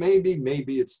maybe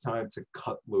it's time to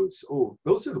cut loose. Oh,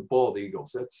 those are the bald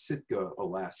eagles. That's Sitka,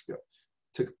 Alaska.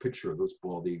 Took a picture of those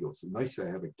bald eagles. It's nice to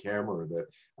have a camera that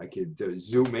I could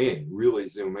really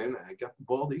zoom in. I got the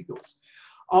bald eagles.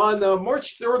 On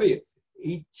March 30th,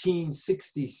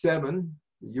 1867,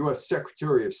 the U.S.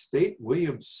 Secretary of State,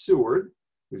 William Seward,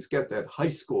 who's got that high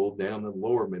school down in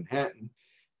Lower Manhattan,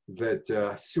 that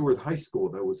Seward High School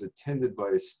that was attended by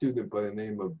a student by the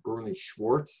name of Bernie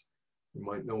Schwartz. You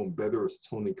might know him better as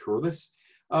Tony Curtis.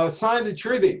 Signed a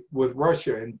treaty with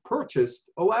Russia and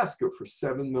purchased Alaska for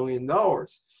 $7 million.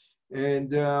 And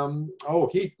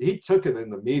he took it in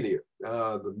the media.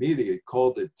 The media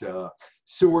called it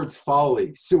Seward's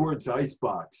Folly, Seward's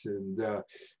Icebox, and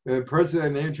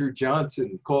President Andrew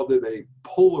Johnson called it a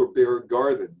polar bear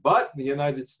garden. But the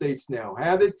United States now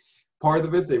had it. Part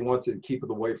of it, they wanted to keep it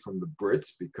away from the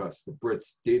Brits because the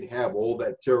Brits did have all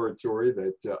that territory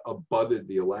that abutted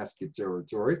the Alaska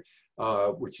Territory,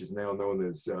 which is now known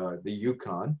as the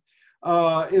Yukon.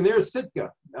 And there's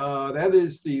Sitka. That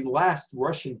is the last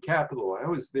Russian capital. I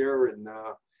was there in,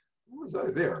 when was I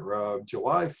there?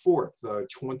 July 4th,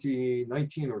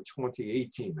 2019 or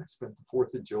 2018. I spent the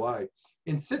 4th of July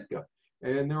in Sitka.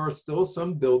 And there are still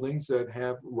some buildings that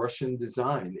have Russian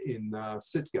design in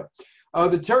Sitka.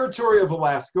 The territory of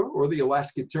Alaska, or the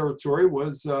Alaska Territory,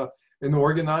 was an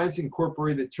organized,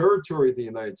 incorporated territory of the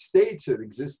United States. It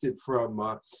existed from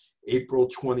April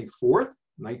 24th,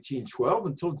 1912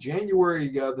 until January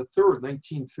the 3rd,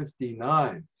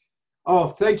 1959. Oh,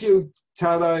 thank you,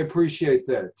 Todd. I appreciate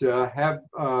that.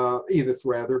 Edith,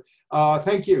 rather.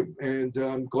 Thank you, and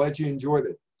I'm glad you enjoyed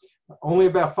it. Only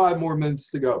about 5 more minutes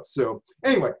to go. So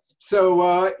anyway,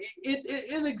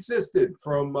 it existed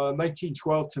from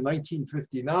 1912 to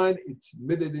 1959. It's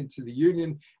admitted into the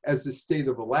Union as the state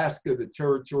of Alaska, the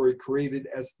territory created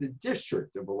as the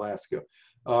District of Alaska,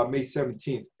 May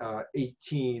 17th,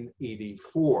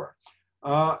 1884.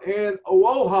 And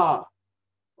aloha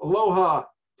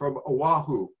from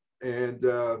Oahu. And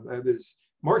that is,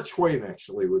 Mark Twain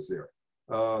actually was there.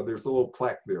 There's a little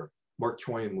plaque there. Mark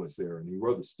Twain was there, and he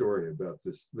wrote a story about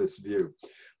this view.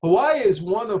 Hawaii is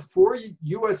one of 4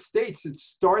 U.S. states that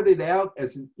started out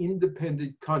as an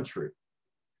independent country.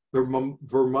 The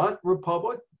Vermont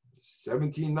Republic,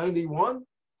 1791.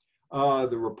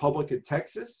 The Republic of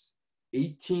Texas,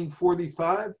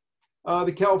 1845.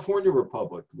 The California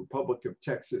Republic, Republic of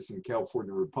Texas and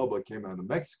California Republic came out of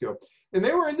Mexico, and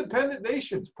they were independent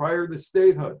nations prior to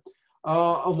statehood.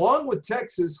 Along with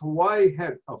Texas, Hawaii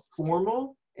had a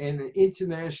formal and an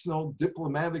international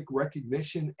diplomatic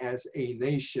recognition as a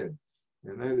nation,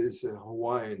 and that is a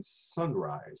Hawaiian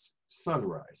sunrise.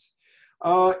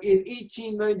 In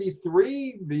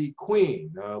 1893, the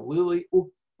Queen,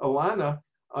 Liliuokalani,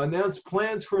 announced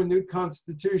plans for a new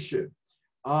constitution.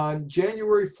 On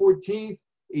January 14th,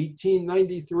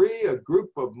 1893, a group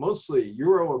of mostly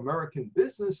Euro-American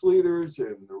business leaders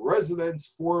and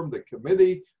residents formed a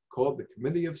committee called the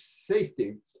Committee of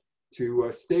Safety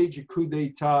to stage a coup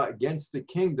d'etat against the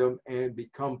kingdom and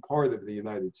become part of the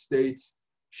United States.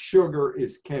 Sugar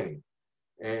is king.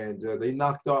 And they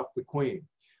knocked off the Queen.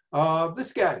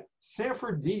 This guy,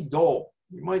 Sanford D. Dole,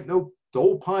 you might know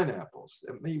Dole pineapples.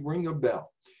 That may ring a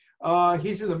bell.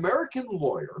 He's an American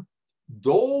lawyer.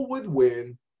 Dole would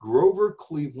win, Grover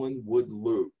Cleveland would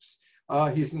lose.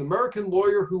 He's an American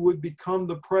lawyer who would become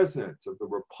the president of the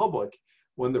Republic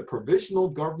when the Provisional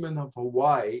Government of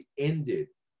Hawaii ended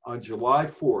on July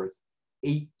 4th,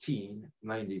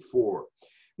 1894.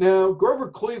 Now, Grover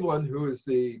Cleveland, who is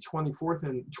the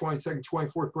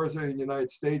 24th president of the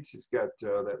United States, he's got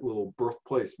that little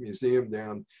birthplace museum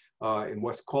down in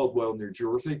West Caldwell, New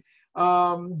Jersey.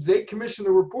 They commissioned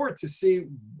a report to see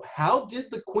how did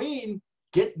the Queen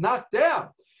get knocked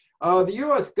out. The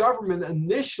U.S. government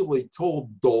initially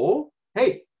told Dole,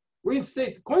 hey,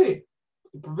 reinstate the Queen.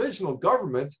 The provisional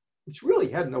government, which really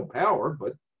had no power,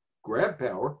 but grabbed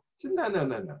power, said,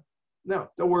 no,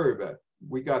 don't worry about it.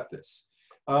 We got this.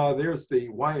 There's the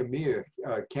Waimea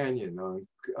Canyon on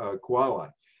Kauai.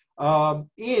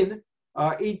 In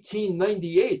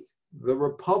 1898, the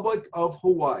Republic of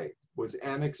Hawaii was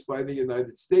annexed by the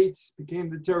United States, became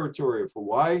the territory of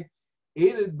Hawaii,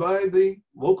 aided by the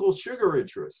local sugar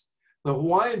interest. The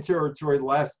Hawaiian territory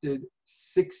lasted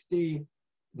 61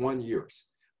 years,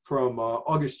 from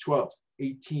August 12th,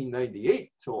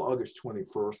 1898 till August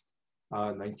 21st,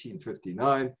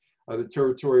 1959. The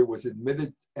territory was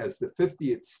admitted as the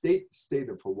 50th state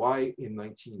of Hawaii in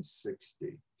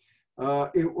 1960.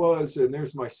 It was, and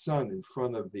there's my son in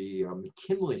front of the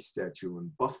McKinley statue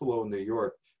in Buffalo, New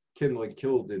York. McKinley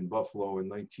killed in Buffalo in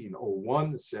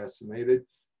 1901, assassinated,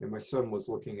 and my son was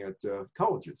looking at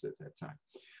colleges at that time.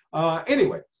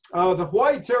 Anyway, the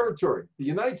Hawaii Territory, the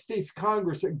United States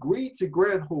Congress agreed to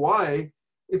grant Hawaii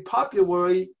a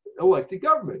popularly elected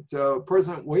government.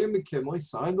 President William McKinley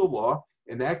signed the law,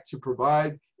 an act to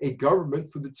provide a government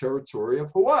for the territory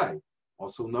of Hawaii,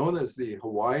 also known as the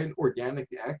Hawaiian Organic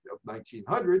Act of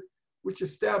 1900, which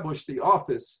established the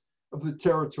office of the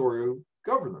territorial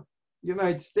governor. The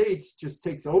United States just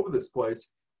takes over this place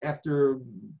after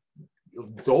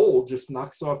Dole just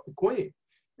knocks off the Queen.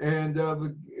 And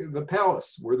the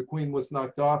palace where the Queen was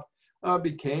knocked off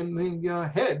became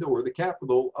the head or the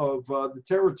capital of the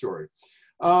territory.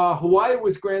 Hawaii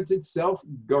was granted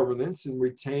self-governance and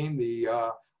retained the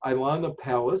Ailana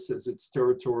Palace as its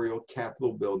territorial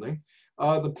capital building.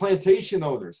 The plantation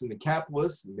owners and the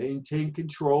capitalists maintained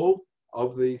control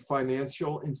of the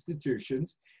financial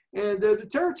institutions. And the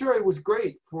territory was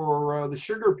great for the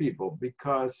sugar people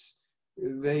because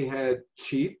they had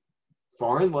cheap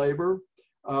foreign labor,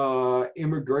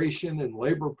 immigration and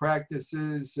labor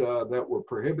practices that were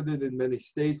prohibited in many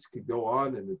states could go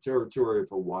on in the territory of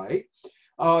Hawaii.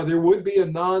 There would be a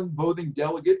non-voting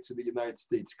delegate to the United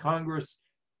States Congress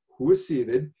who was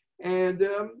seated, and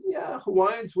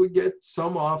Hawaiians would get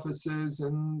some offices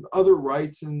and other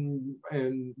rights and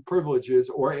privileges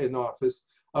or in office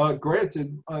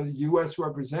granted a U.S.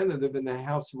 representative in the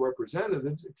House of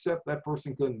Representatives, except that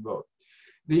person couldn't vote.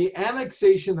 The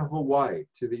annexation of Hawaii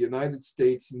to the United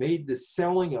States made the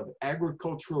selling of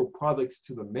agricultural products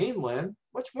to the mainland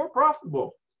much more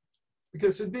profitable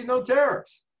because there'd be no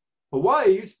tariffs.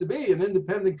 Hawaii used to be an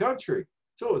independent country,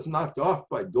 so it was knocked off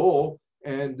by Dole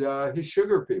and his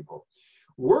sugar people.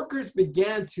 Workers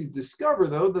began to discover,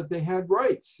 though, that they had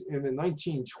rights. In the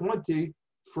 1920,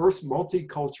 first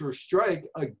multicultural strike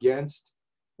against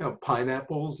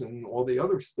pineapples and all the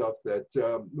other stuff that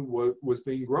was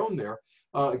being grown there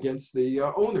against the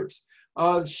owners.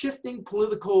 Shifting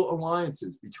political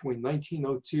alliances between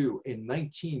 1902 and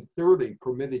 1930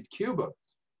 permitted Cuba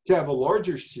to have a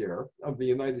larger share of the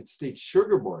United States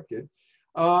sugar market.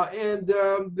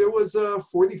 There was a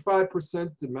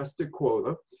 45% domestic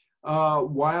quota,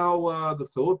 while the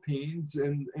Philippines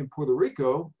and Puerto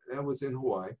Rico, that was in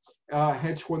Hawaii,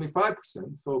 had 25%,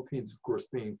 Philippines, of course,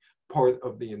 being part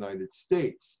of the United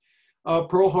States.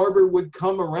 Pearl Harbor would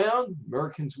come around.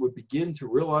 Americans would begin to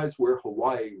realize where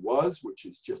Hawaii was, which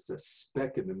is just a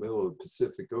speck in the middle of the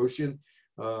Pacific Ocean.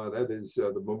 That is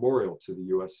the memorial to the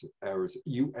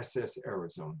USS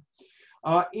Arizona.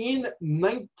 In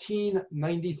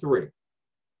 1993,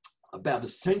 about a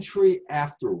century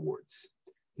afterwards,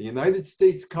 the United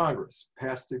States Congress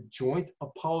passed a joint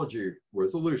apology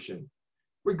resolution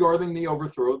regarding the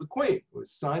overthrow of the Queen. It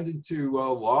was signed into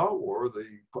law, or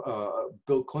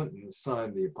Bill Clinton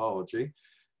signed the apology.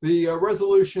 The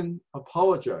resolution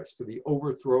apologized for the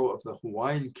overthrow of the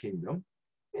Hawaiian Kingdom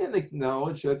and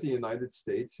acknowledged that the United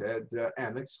States had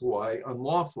annexed Hawaii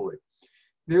unlawfully.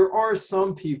 There are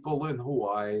some people in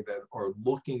Hawaii that are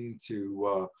looking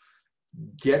to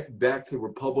get back the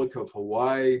Republic of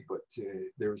Hawaii, but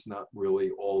there's not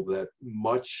really all that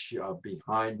much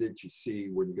behind it. You see,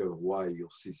 when you go to Hawaii, you'll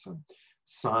see some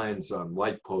signs on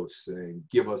light posts saying,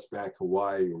 give us back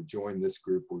Hawaii, or join this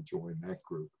group, or join that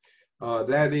group.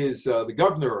 That is the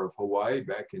governor of Hawaii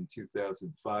back in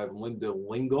 2005, Linda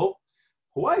Lingle.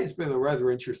 Hawaii's been a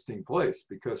rather interesting place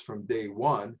because from day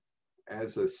one,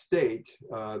 as a state,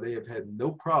 they have had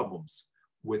no problems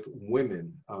with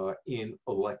women in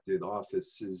elected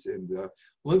offices. And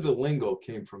Linda Lingle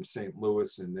came from St.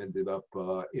 Louis and ended up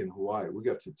in Hawaii. We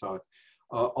got to talk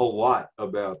a lot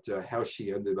about how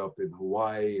she ended up in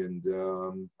Hawaii. And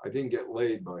I didn't get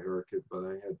laid by her, but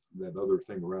I had that other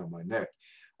thing around my neck.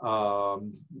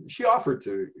 She offered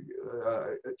to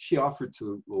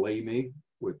lay me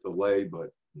with the lay, but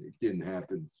it didn't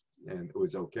happen, and it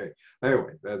was okay.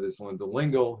 Anyway, that is Linda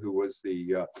Lingle, who was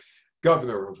the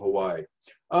governor of Hawaii.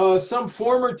 Some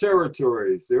former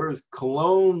territories. There is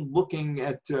Cologne, looking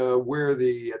at where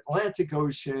the Atlantic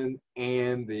Ocean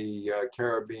and the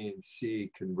Caribbean Sea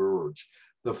converge.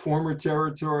 The former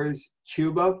territories,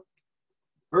 Cuba,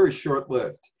 very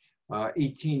short-lived.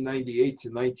 1898 to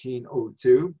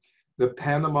 1902, the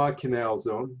Panama Canal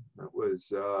Zone, that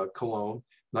was Cologne,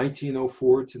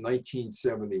 1904 to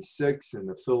 1976, and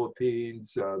the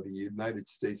Philippines, the United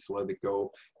States let it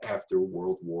go after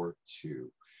World War II.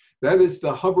 That is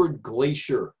the Hubbard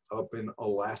Glacier up in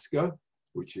Alaska,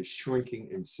 which is shrinking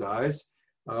in size.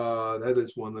 That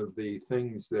is one of the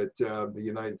things that the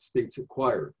United States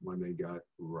acquired when they got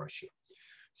Russia.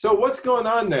 So what's going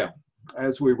on now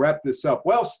as we wrap this up?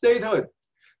 Well, statehood.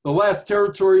 The last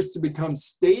territories to become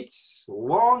states a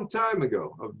long time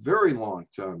ago, a very long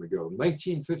time ago.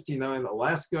 1959,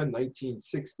 Alaska,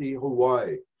 1960,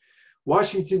 Hawaii.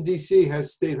 Washington, D.C.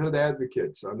 has statehood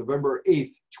advocates. On November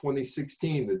 8th,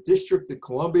 2016, the District of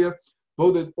Columbia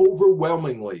voted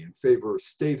overwhelmingly in favor of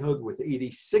statehood, with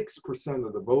 86%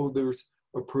 of the voters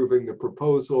approving the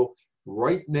proposal.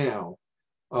 Right now,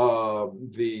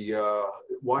 the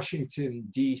Washington,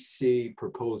 D.C.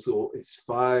 proposal is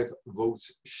 5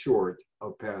 votes short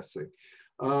of passing.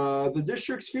 The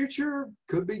district's future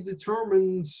could be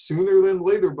determined sooner than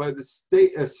later by the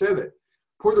state Senate.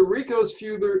 Puerto Rico's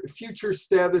future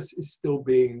status is still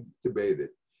being debated.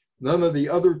 None of the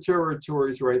other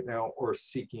territories right now are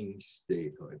seeking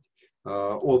statehood.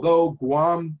 Although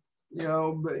Guam,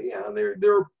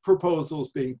 there are proposals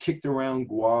being kicked around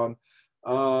Guam.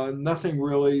 Nothing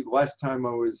really. Last time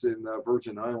I was in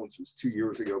Virgin Islands was 2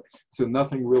 years ago, so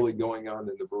nothing really going on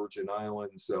in the Virgin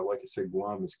Islands. Like I said,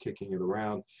 Guam is kicking it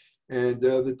around. And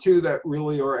the two that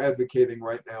really are advocating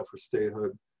right now for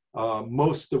statehood,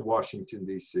 most of Washington,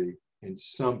 D.C., and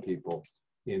some people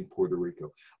in Puerto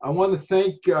Rico. I want to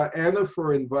thank Anna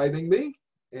for inviting me.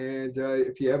 And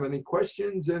if you have any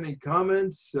questions, any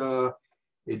comments,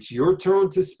 it's your turn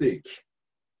to speak.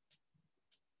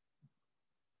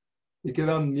 You can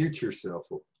unmute yourself.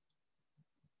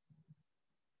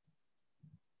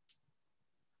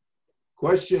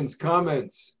 Questions,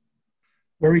 comments?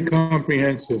 Very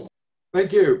comprehensive.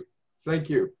 Thank you. Thank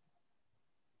you.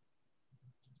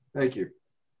 Thank you.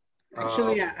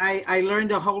 Actually, I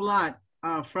learned a whole lot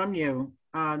from you.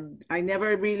 I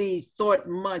never really thought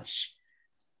much,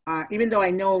 even though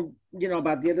I know,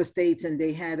 about the other states, and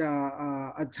they had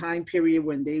a time period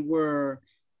when they were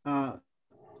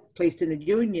placed in the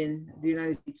Union, the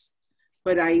United States.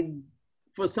 But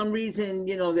for some reason,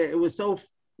 that it was so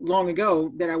long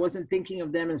ago that I wasn't thinking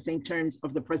of them in the same terms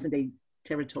of the present day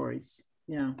territories.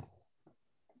 Yeah.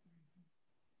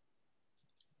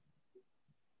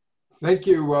 Thank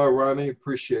you, Ronnie.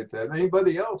 Appreciate that.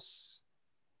 Anybody else?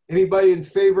 Anybody in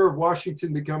favor of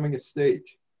Washington becoming a state?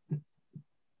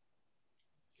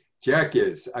 Jack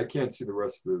is. I can't see the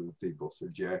rest of the people, so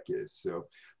Jack is. So,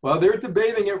 well, they're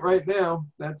debating it right now.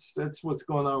 That's what's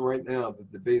going on right now. The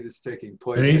debate is taking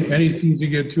place. Anything to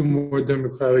get 2 more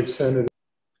Democratic senators.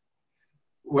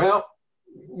 Well,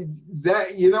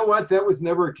 you know what? That was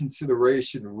never a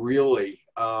consideration, really,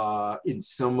 in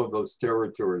some of those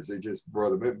territories. They just brought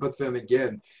them in. But then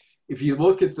again, if you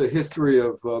look at the history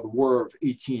of the War of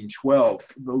 1812,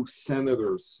 those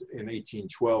senators in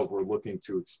 1812 were looking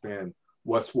to expand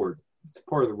westward. It's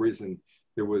part of the reason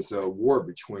there was a war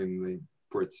between the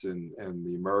Brits and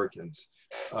the Americans.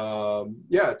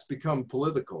 Yeah, it's become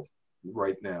political.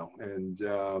 right now. And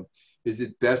is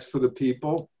it best for the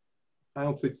people? I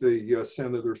don't think the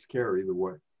senators care either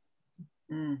way.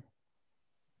 Mm.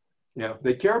 Yeah,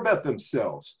 they care about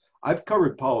themselves. I've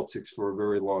covered politics for a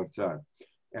very long time.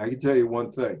 And I can tell you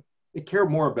one thing, they care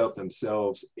more about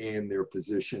themselves and their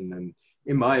position than,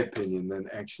 in my opinion, than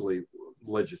actually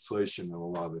legislation in a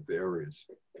lot of the areas.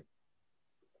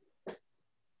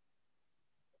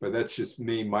 But that's just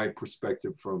me, my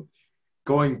perspective from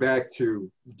going back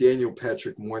to Daniel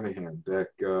Patrick Moynihan back,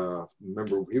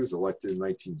 remember he was elected in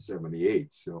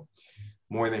 1978. So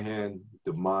Moynihan,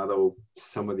 D'Amato,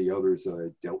 some of the others that I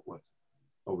dealt with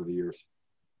over the years.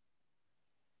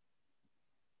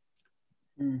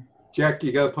 Mm. Jack,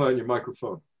 you got to put on your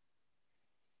microphone.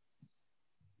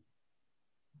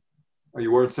 Oh,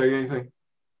 you weren't saying anything?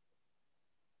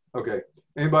 Okay.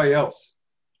 Anybody else?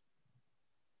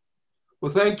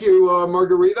 Well, thank you,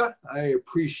 Margarita. I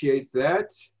appreciate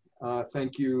that.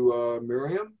 Thank you,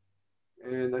 Miriam.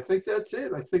 And I think that's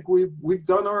it. I think we've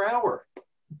done our hour.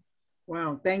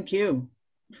 Wow, thank you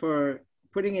for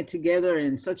putting it together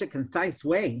in such a concise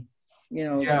way. You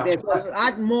know, Yeah. there's a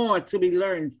lot more to be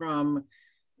learned from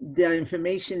the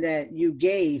information that you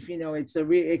gave. You know,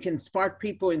 it can spark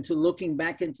people into looking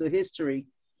back into history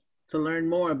to learn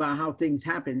more about how things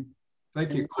happen.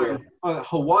 Thank you, Claire.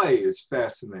 Hawaii is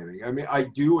fascinating. I mean, I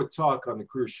do a talk on the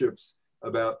cruise ships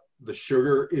about the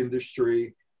sugar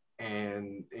industry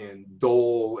and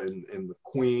Dole and the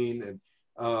Queen and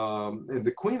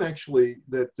the Queen actually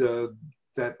the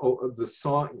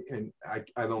song, and I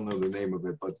don't know the name of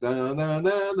it, but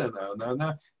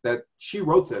that she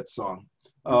wrote that song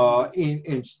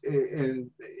in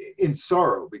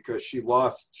sorrow because she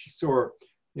saw,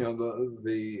 you know,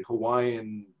 the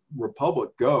Hawaiian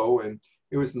Republic go, and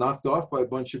it was knocked off by a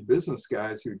bunch of business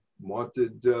guys who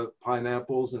wanted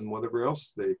pineapples and whatever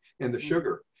else and the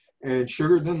sugar, and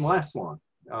sugar didn't last long.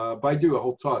 But I do a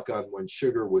whole talk on when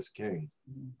sugar was king.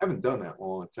 I haven't done that in a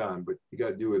long time, but you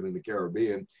got to do it in the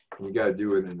Caribbean and you got to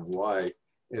do it in Hawaii,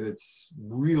 and it's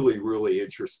really, really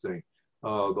interesting, the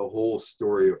whole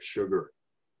story of sugar.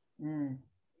 Mm.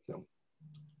 So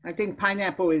I think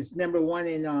pineapple is #1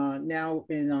 in now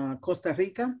in Costa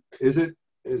Rica. is it?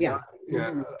 Yeah. Yeah.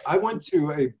 Mm-hmm. I went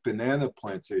to a banana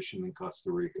plantation in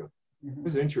Costa Rica. Mm-hmm. It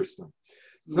was interesting.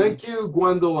 Thank you,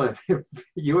 Gwendolyn. If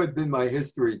you had been my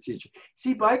history teacher.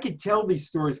 See, but I could tell these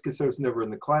stories because I was never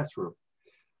in the classroom.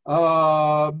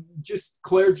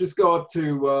 Claire, just go up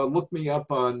to, look me up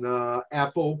on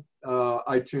Apple,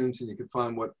 iTunes, and you can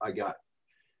find what I got.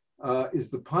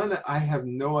 Is the pineapple, I have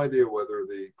no idea whether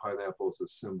the pineapple is a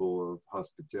symbol of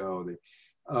hospitality.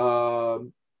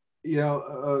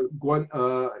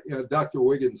 Dr.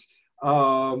 Wiggins,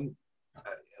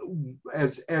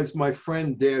 as my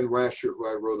friend Dan Rasher, who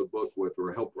I wrote a book with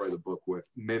or helped write a book with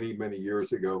many, many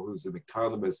years ago, who's an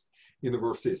economist,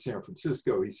 University of San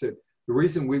Francisco, he said, the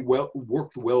reason we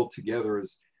worked well together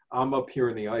is I'm up here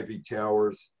in the Ivy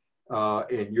Towers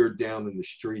and you're down in the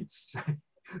streets.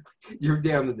 You're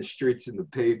down in the streets in the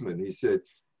pavement. He said,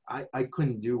 I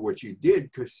couldn't do what you did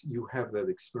because you have that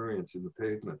experience in the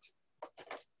pavement.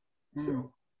 Mm.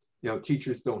 So, you know,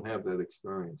 teachers don't have that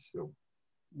experience. So,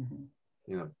 Mm-hmm.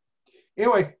 you know.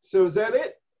 Anyway, so is that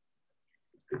it?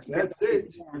 If that's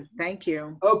it. Thank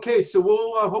you. Okay, so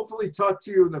we'll hopefully talk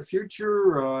to you in the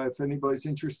future. If anybody's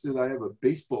interested, I have a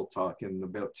baseball talk in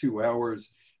about 2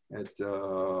 hours at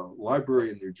library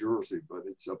in New Jersey, but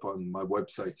it's up on my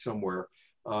website somewhere.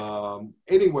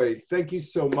 Anyway, thank you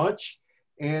so much.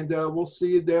 And we'll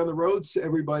see you down the road. So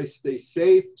everybody stay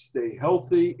safe, stay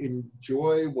healthy,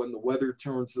 enjoy when the weather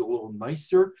turns a little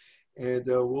nicer. And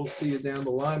we'll see you down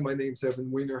the line. My name's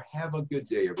Evan Weiner. Have a good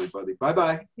day, everybody.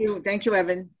 Bye-bye. Thank you,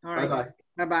 Evan. All right. Bye-bye.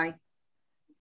 Bye-bye.